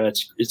video.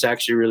 It's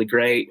actually really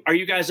great. Are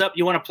you guys up?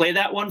 You want to play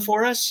that one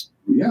for us?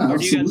 Yeah, or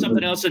do you got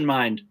something else in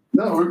mind?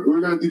 No,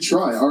 we're going to do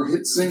Try, our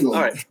hit single.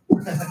 All right.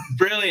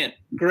 Brilliant.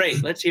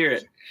 Great. Let's hear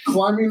it.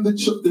 Climbing the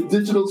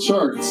digital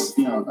charts.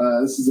 You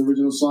know, this is the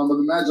original song by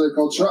the Magi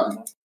called Try.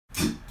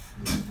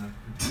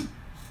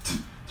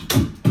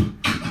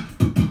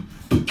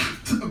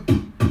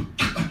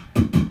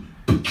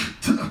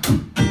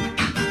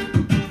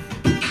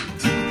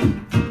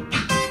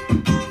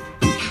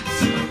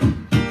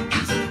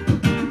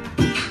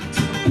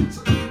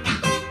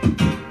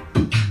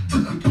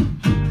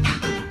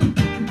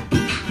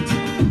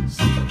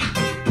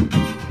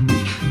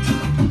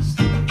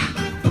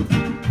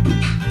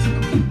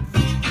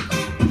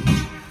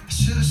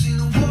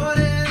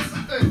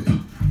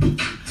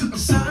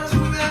 Signs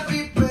were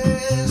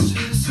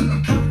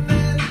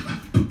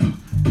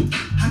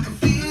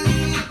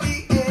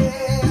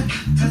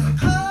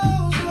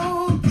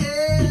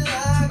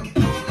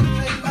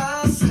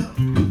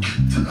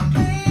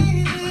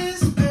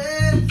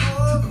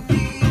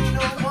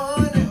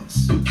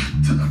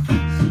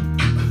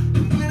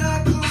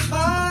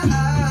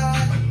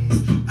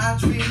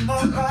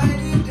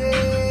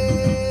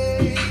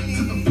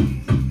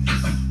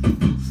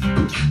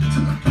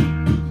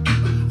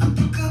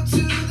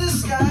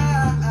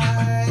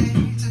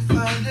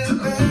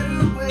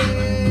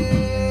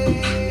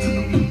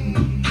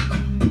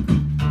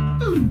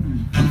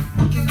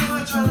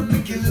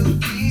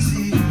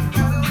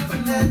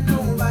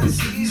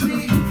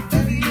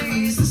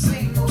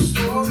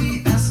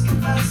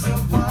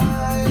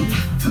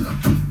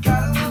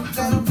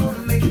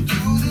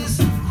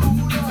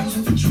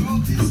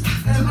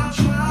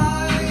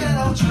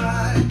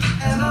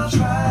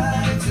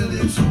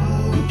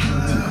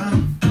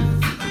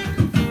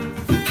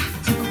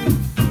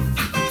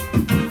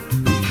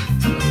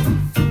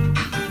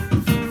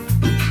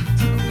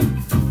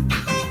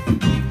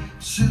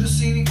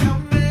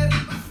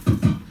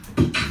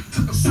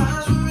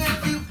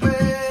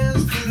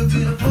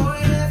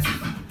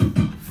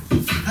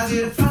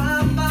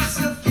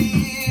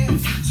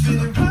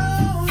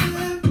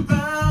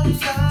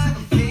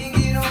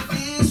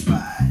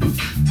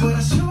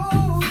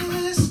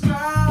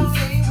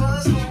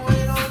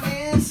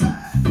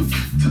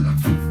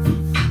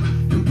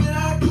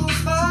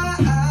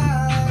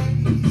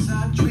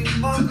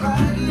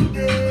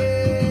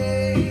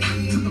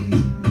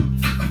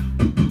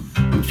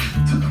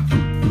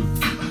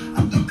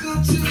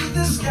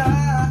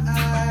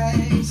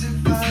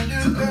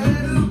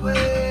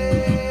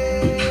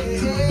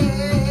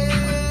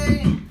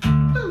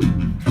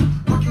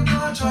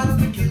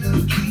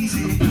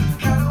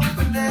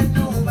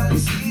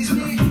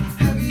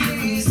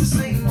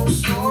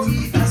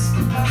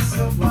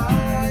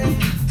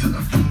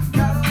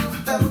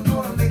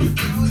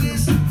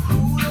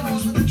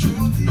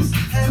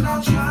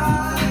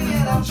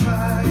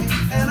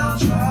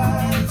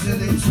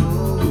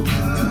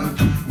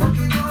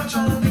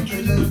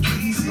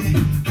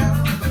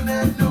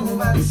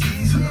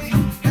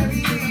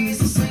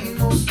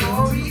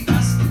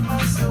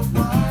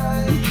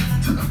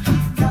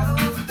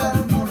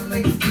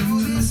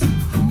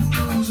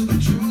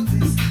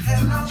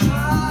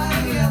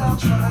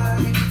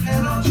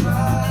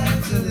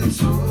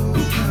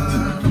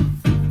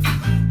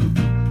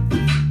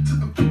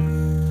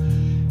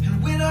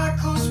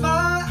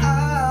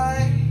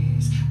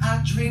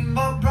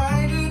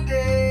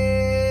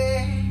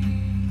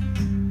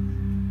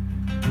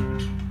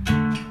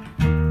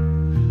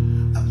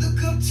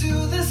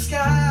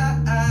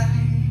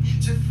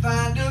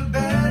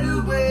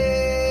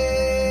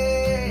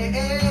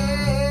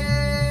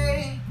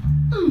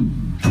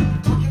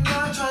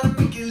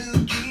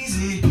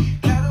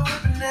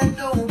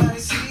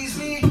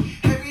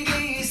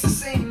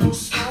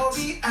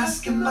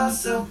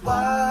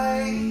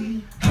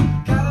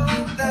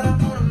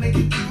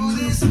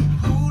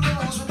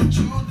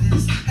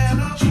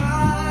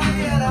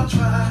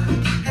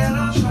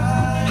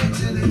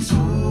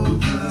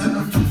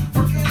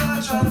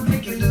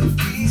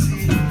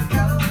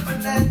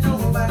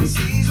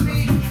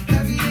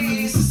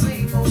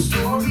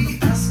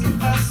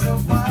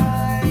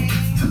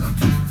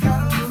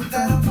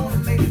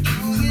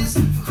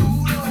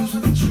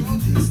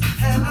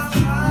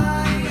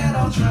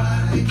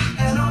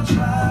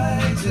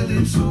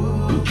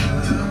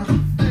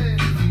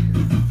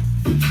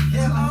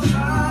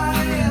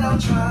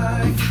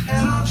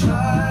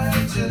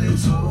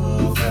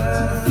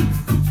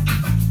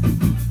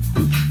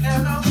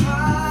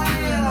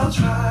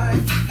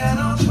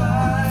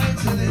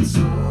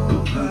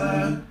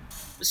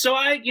So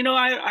I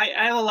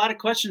have a lot of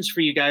questions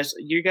for you guys.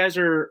 You guys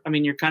are, I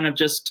mean, you're kind of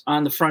just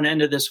on the front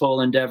end of this whole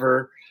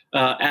endeavor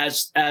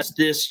as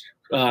this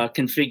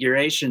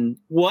configuration.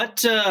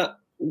 What's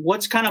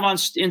kind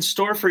of in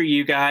store for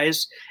you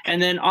guys?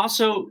 And then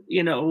also,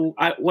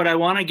 what I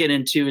want to get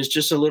into is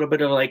just a little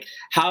bit of like,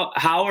 how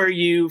are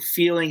you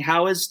feeling?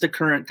 How is the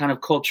current kind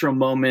of cultural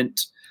moment?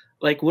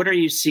 Like, what are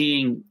you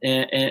seeing,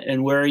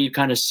 and where are you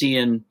kind of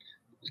seeing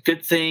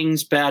good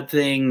things, bad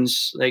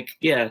things? Like,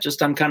 yeah,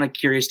 just I'm kind of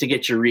curious to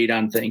get your read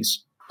on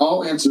things.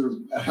 I'll answer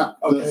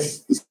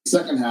the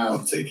second half.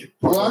 I'll take it.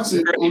 Well,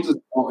 actually,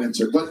 I'll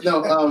answer. But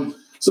no,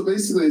 so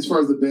basically, as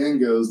far as the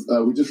band goes,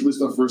 we just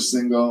released our first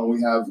single, and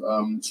we have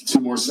 2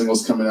 more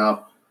singles coming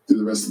out through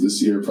the rest of this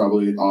year,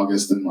 probably in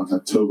August and like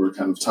October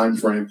kind of time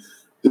frame.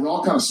 It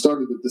all kind of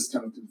started with this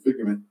kind of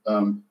configurement,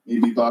 me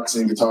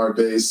beatboxing, guitar,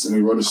 bass, and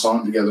we wrote a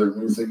song together. And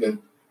we were thinking,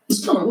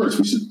 this kind of works.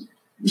 We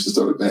should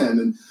start a band.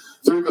 And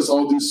 3 of us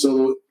all do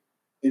solo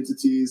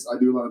entities. I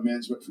do a lot of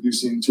management,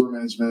 producing, tour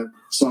management,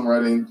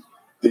 songwriting.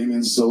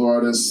 Damien's solo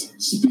artist,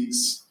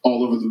 speaks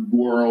all over the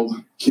world.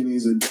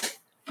 Kenny's an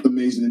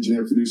amazing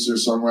engineer, producer,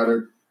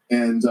 songwriter.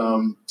 And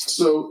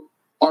so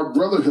our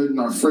brotherhood and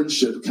our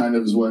friendship kind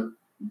of is what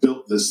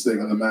built this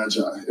thing on the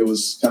Magi. It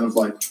was kind of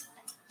like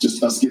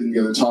just us getting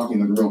together, talking,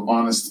 like a real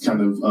honest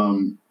kind of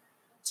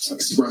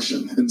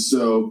expression. And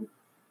so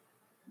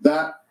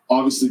that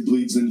obviously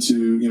bleeds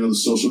into, the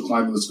social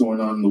climate that's going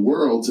on in the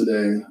world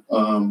today,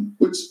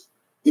 which,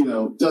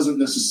 doesn't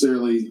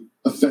necessarily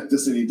affect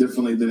us any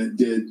differently than it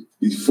did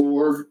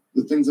before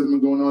the things that have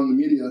been going on in the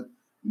media.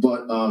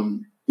 But,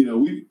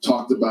 we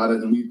talked about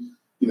it, and we,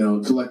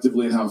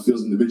 collectively, and how it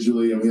feels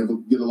individually. And we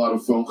get a lot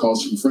of phone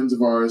calls from friends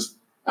of ours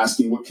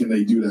asking what can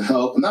they do to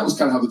help. And that was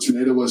kind of how the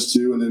tornado was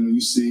too. And then when you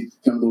see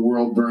kind of the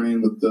world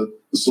burning with the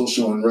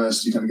social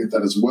unrest, you kind of get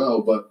that as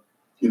well. But,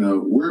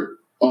 we're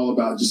all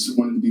about just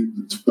wanting to be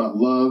about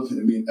love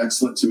and being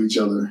excellent to each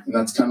other. And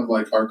that's kind of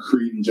like our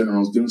creed in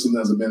general, is doing something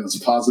as a band that's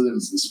positive,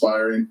 it's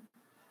inspiring.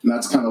 And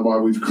that's kind of why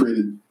we've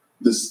created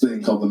this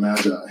thing called the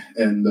Magi.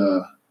 And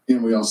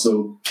we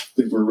also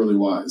think we're really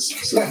wise.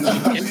 So.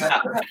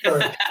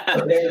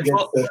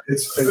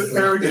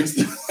 Arrogance.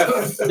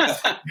 It's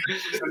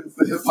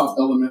the hip-hop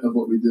element of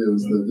what we do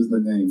is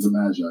the name, the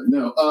Magi.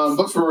 No,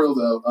 but for real,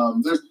 though,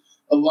 there's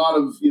a lot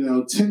of,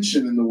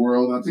 tension in the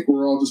world. And I think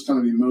we're all just kind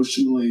of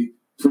emotionally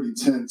pretty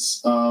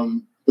tense.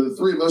 But the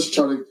 3 of us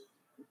try to,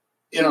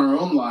 in our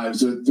own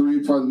lives, are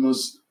 3 probably the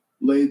most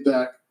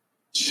laid-back,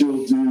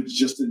 chill dudes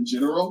just in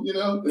general,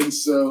 And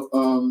so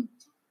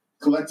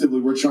collectively,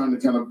 we're trying to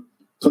kind of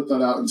put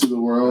that out into the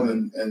world,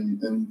 and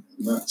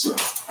that's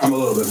I'm a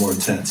little bit more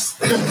intense.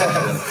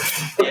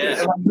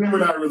 Yeah. We're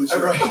not really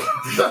sure. Right.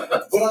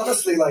 But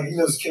honestly,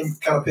 just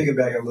kind of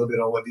piggyback a little bit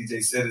on what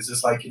DJ said. It's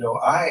just like,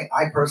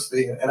 I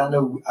personally, and I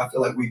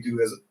feel like we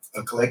do as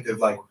a collective,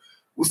 like,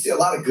 we see a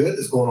lot of good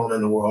that's going on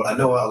in the world. I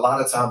know a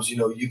lot of times, you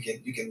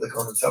can look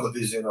on the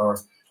television or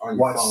on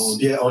watch,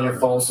 your phone. on your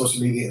phone,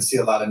 social media, and see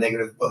a lot of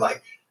negative. But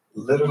like,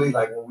 literally,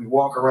 like when we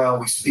walk around,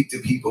 we speak to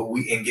people,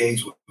 we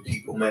engage with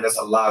people, man, there's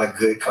a lot of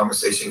good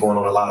conversation going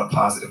on, a lot of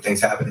positive things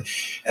happening.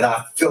 And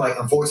I feel like,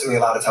 unfortunately, a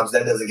lot of times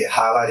that doesn't get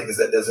highlighted because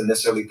that doesn't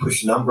necessarily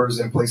push numbers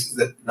in places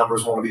that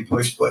numbers want to be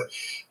pushed. But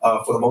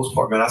for the most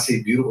part, man, I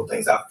see beautiful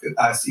things.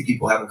 I see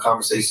people having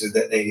conversations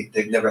that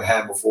they've never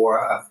had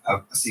before. I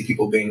see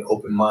people being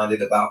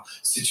open-minded about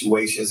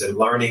situations and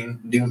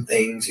learning new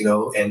things,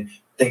 and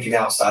thinking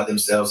outside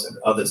themselves and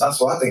others.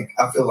 So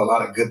I feel a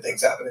lot of good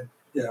things happening.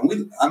 Yeah,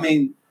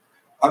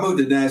 I moved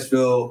to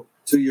Nashville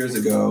 2 years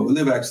ago. We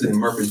live actually in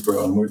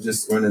Murfreesboro, and we're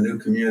in a new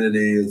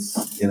community. It's,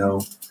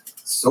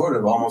 sort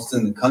of almost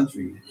in the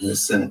country in a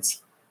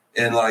sense.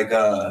 And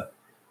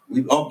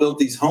we've all built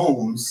these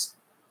homes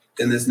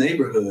in this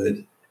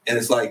neighborhood, and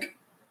it's like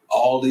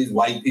all these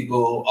white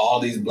people, all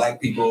these black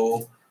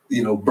people,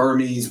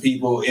 Burmese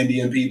people,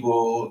 Indian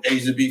people,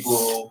 Asian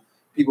people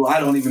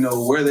I don't even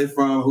know where they're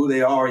from, who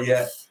they are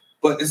yet.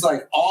 But it's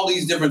like all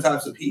these different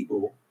types of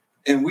people,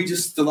 and we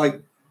just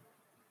like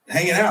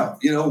hanging out,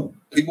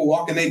 people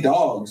walking their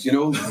dogs,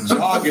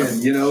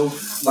 jogging,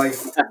 like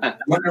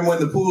wondering when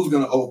the pool's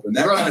going to open,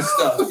 that kind of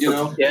stuff,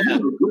 Yeah.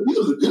 You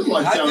live a good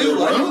life down there,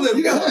 bro.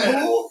 You got a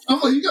pool? I'm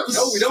like, you got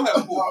No, we don't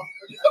have a pool.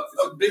 It's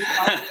a big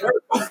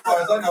as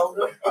far as I know.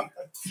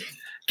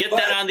 Get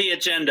that on the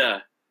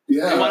agenda.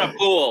 Yeah. I want a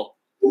pool.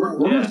 We're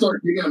going to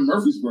start digging in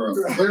Murfreesboro,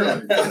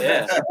 clearly.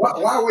 Yeah.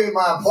 Why are we in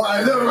my apartment?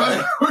 I know,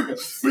 right?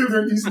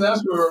 We're in East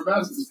Nashville or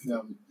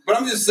Madison. But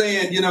I'm just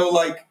saying,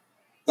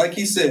 like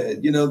he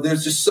said,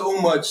 there's just so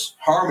much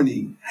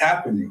harmony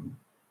happening,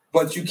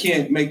 but you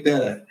can't make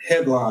that a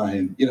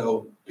headline.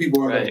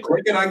 People are going to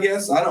click it, I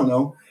guess. I don't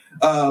know.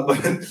 But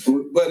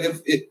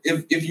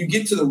if you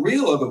get to the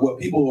real of it, what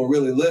people are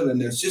really living,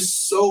 there's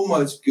just so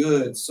much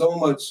good, so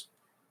much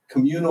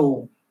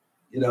communal,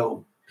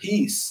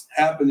 peace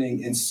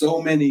happening in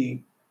so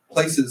many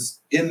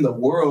places in the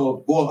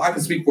world. Well, I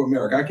can speak for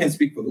America. I can't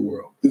speak for the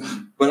world,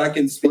 but I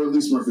can speak. Or at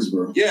least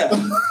Murfreesboro. Yeah.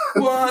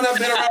 Well, and I've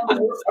been around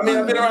the world. I mean,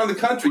 I've been around the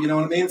country. You know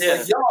what I mean? It's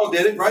like y'all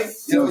did it, right?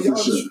 You know,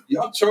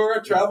 y'all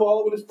tour, travel all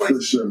over this place.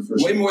 For sure.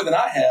 Way more than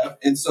I have.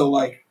 And so,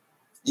 like,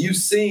 you've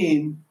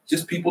seen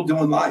just people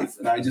doing life.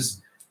 And I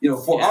just, you know,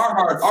 for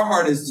our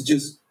heart is to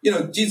just, you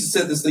know, Jesus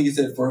said this thing. He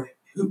said, for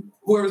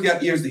whoever's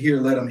got ears to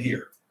hear, let them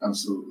hear.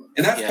 Absolutely.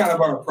 And that's kind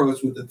of our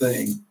approach with the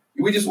thing.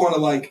 We just want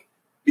to, like,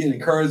 be an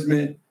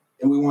encouragement,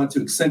 and we want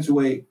to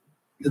accentuate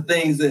the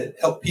things that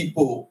help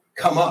people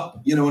come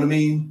up. You know what I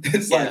mean?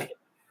 It's like,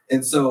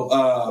 and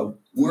so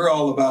we're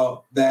all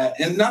about that.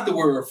 And not that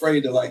we're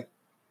afraid to, like,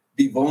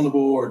 be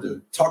vulnerable or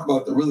to talk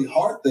about the really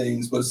hard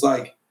things, but it's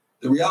like,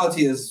 the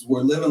reality is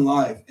we're living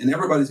life and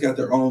everybody's got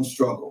their own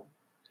struggle.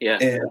 Yeah.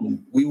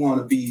 And we want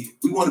to be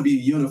a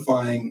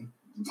unifying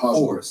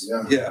force.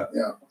 Yeah.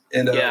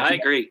 And I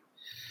agree.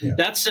 Yeah.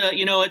 That's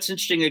you know, it's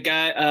interesting.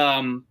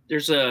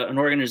 There's an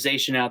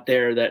organization out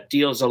there that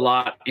deals a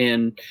lot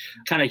in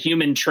kind of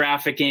human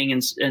trafficking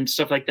and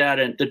stuff like that.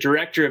 And the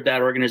director of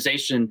that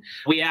organization,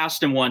 we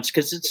asked him once,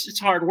 because it's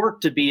hard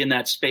work to be in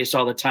that space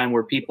all the time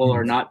where people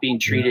are not being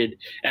treated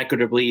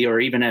equitably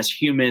or even as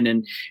human.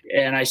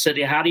 And I said,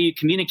 how do you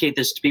communicate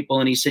this to people?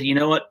 And he said, you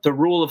know what? The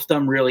rule of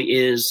thumb really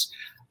is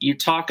you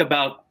talk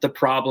about the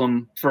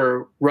problem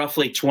for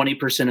roughly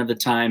 20% of the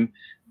time,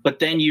 but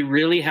then you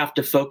really have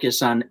to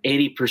focus on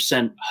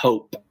 80%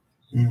 hope.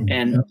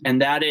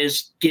 And that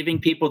is giving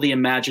people the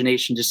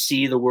imagination to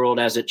see the world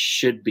as it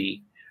should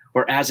be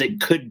or as it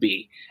could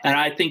be. And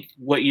I think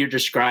what you're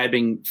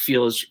describing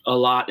feels a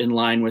lot in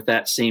line with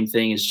that same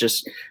thing. Is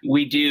just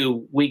we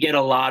get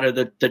a lot of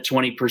the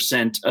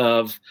 20%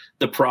 of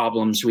the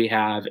problems we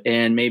have.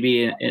 And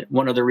maybe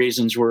one of the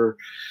reasons we're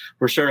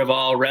sort of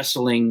all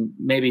wrestling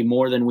maybe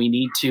more than we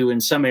need to in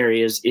some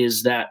areas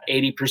is that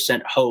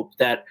 80% hope,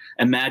 that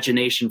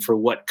imagination for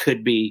what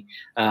could be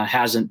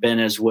hasn't been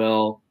as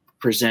well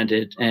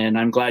presented. And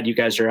I'm glad you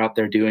guys are out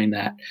there doing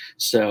that.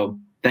 So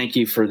thank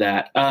you for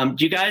that.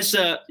 You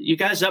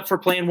guys up for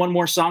playing one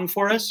more song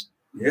for us?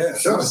 Yeah,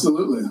 sure.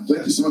 Absolutely.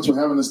 Thank you so much for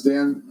having us,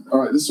 Dan. All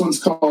right, this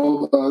one's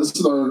called, this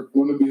is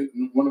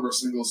one of our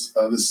singles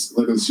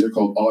later this year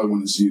called All I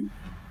Want Is You.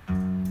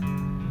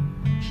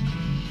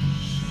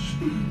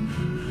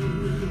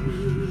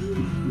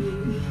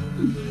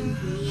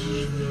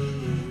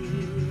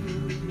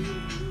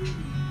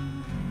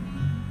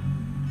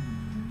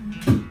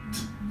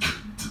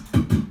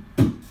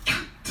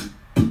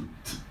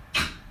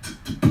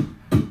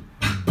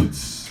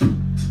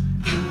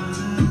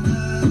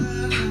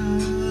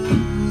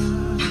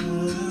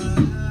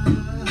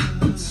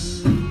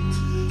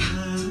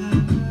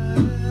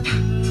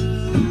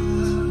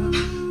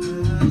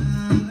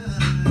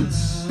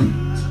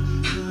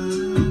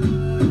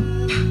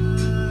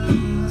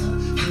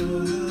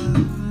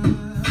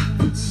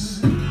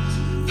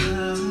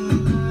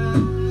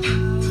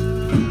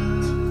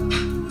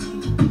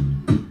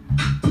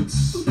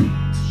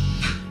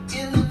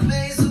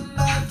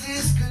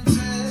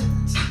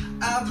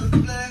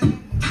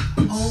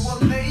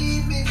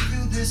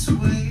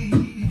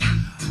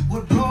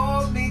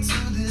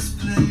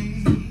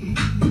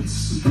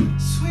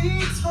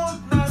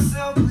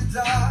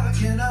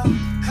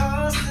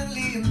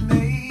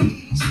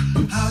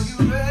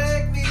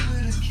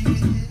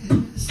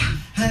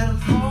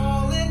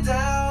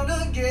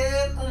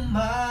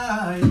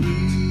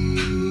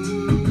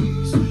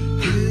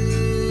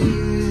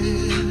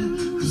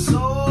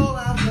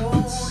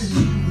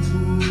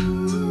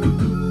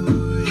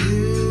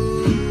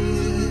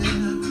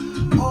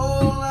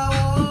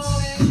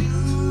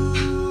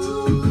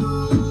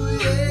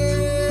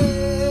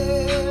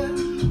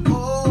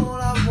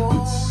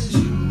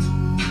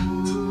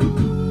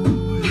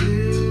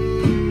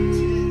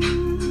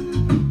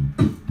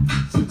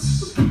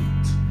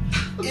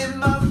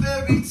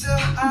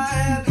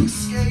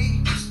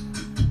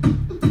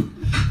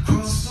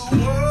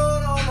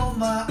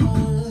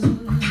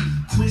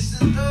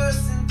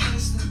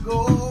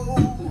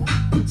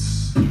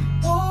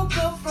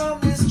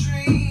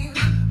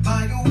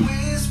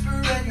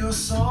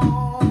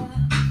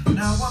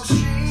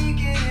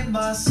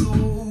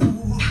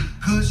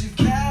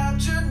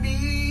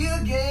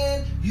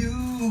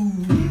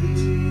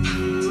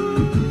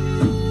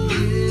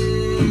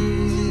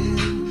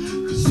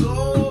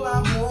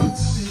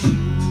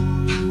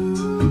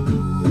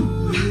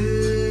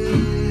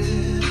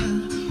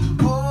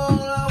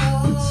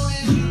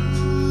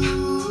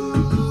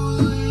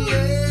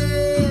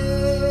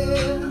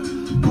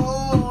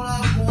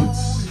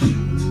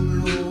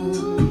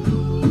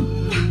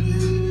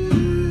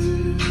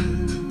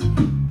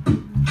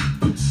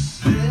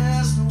 Yeah.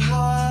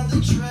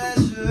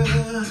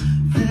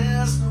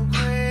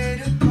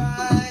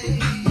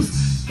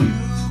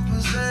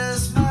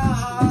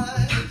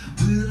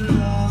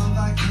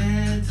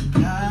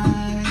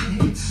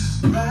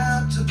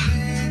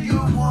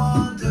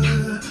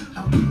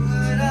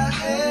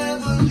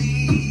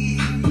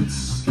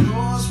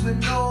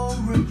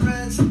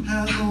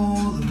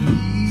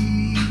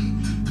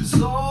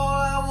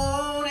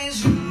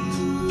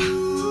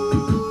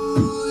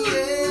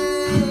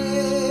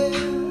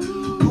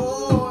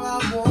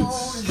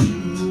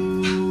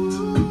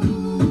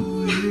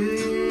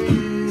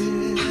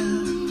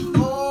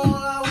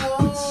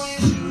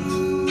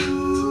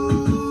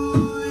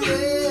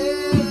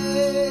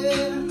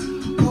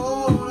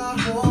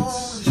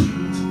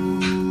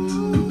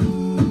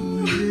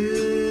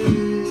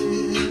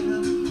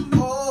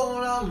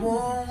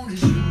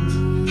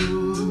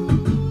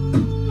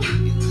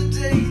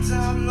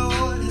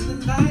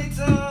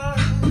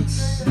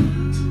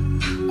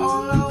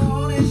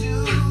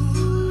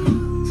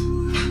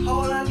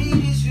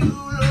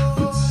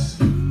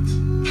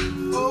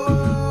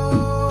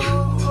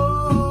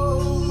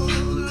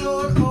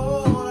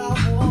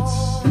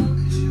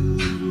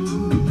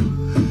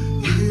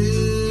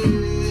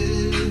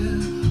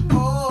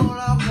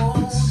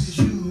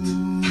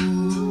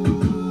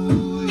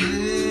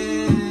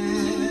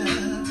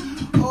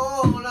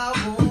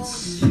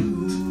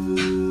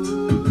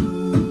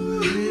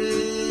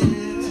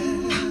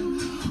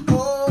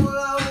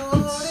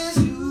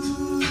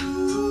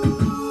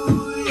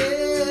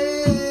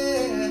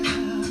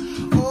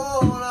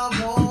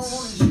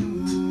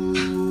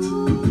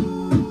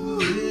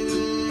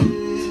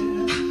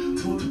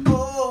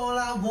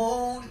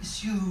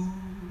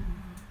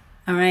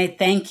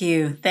 Thank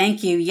you.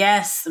 Thank you.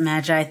 Yes,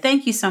 Magi.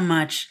 Thank you so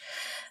much.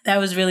 That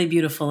was really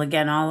beautiful.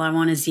 Again, all I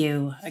want is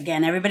you.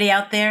 Again, everybody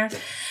out there,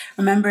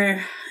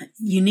 remember,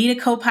 you need a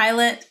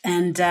co-pilot.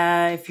 And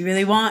if you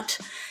really want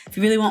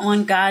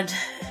one, God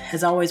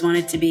has always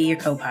wanted to be your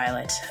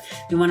co-pilot.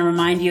 We want to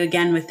remind you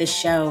again with this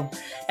show,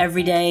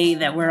 every day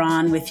that we're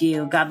on with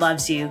you, God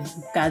loves you.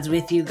 God's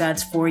with you.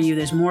 God's for you.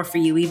 There's more for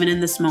you, even in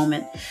this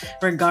moment,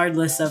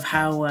 regardless of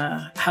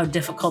how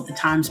difficult the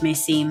times may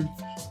seem.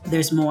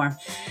 There's more.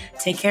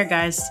 Take care,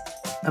 guys.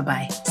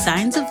 Bye-bye.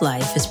 Signs of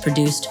Life is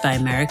produced by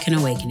American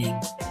Awakening,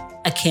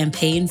 a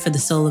campaign for the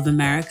soul of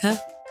America,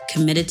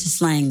 committed to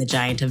slaying the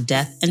giant of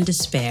death and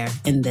despair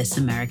in this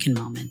American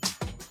moment.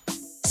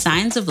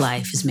 Signs of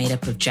Life is made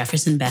up of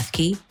Jefferson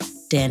Bethke,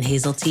 Dan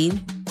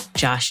Haseltine,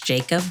 Josh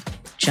Jacob,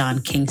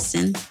 John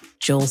Kingston,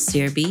 Joel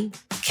Searby,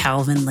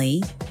 Calvin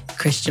Lee,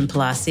 Christian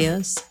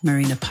Palacios,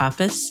 Marina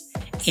Pappas,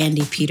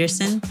 Andy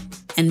Peterson,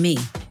 and me,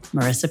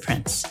 Marissa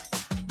Prince.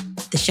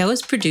 The show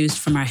is produced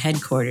from our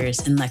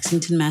headquarters in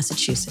Lexington,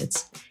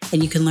 Massachusetts,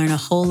 and you can learn a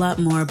whole lot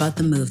more about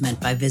the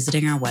movement by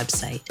visiting our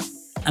website,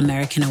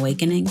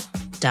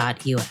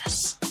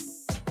 americanawakening.us.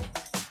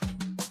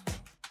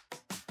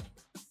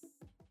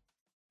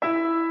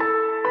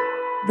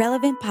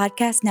 Relevant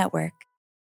Podcast Network.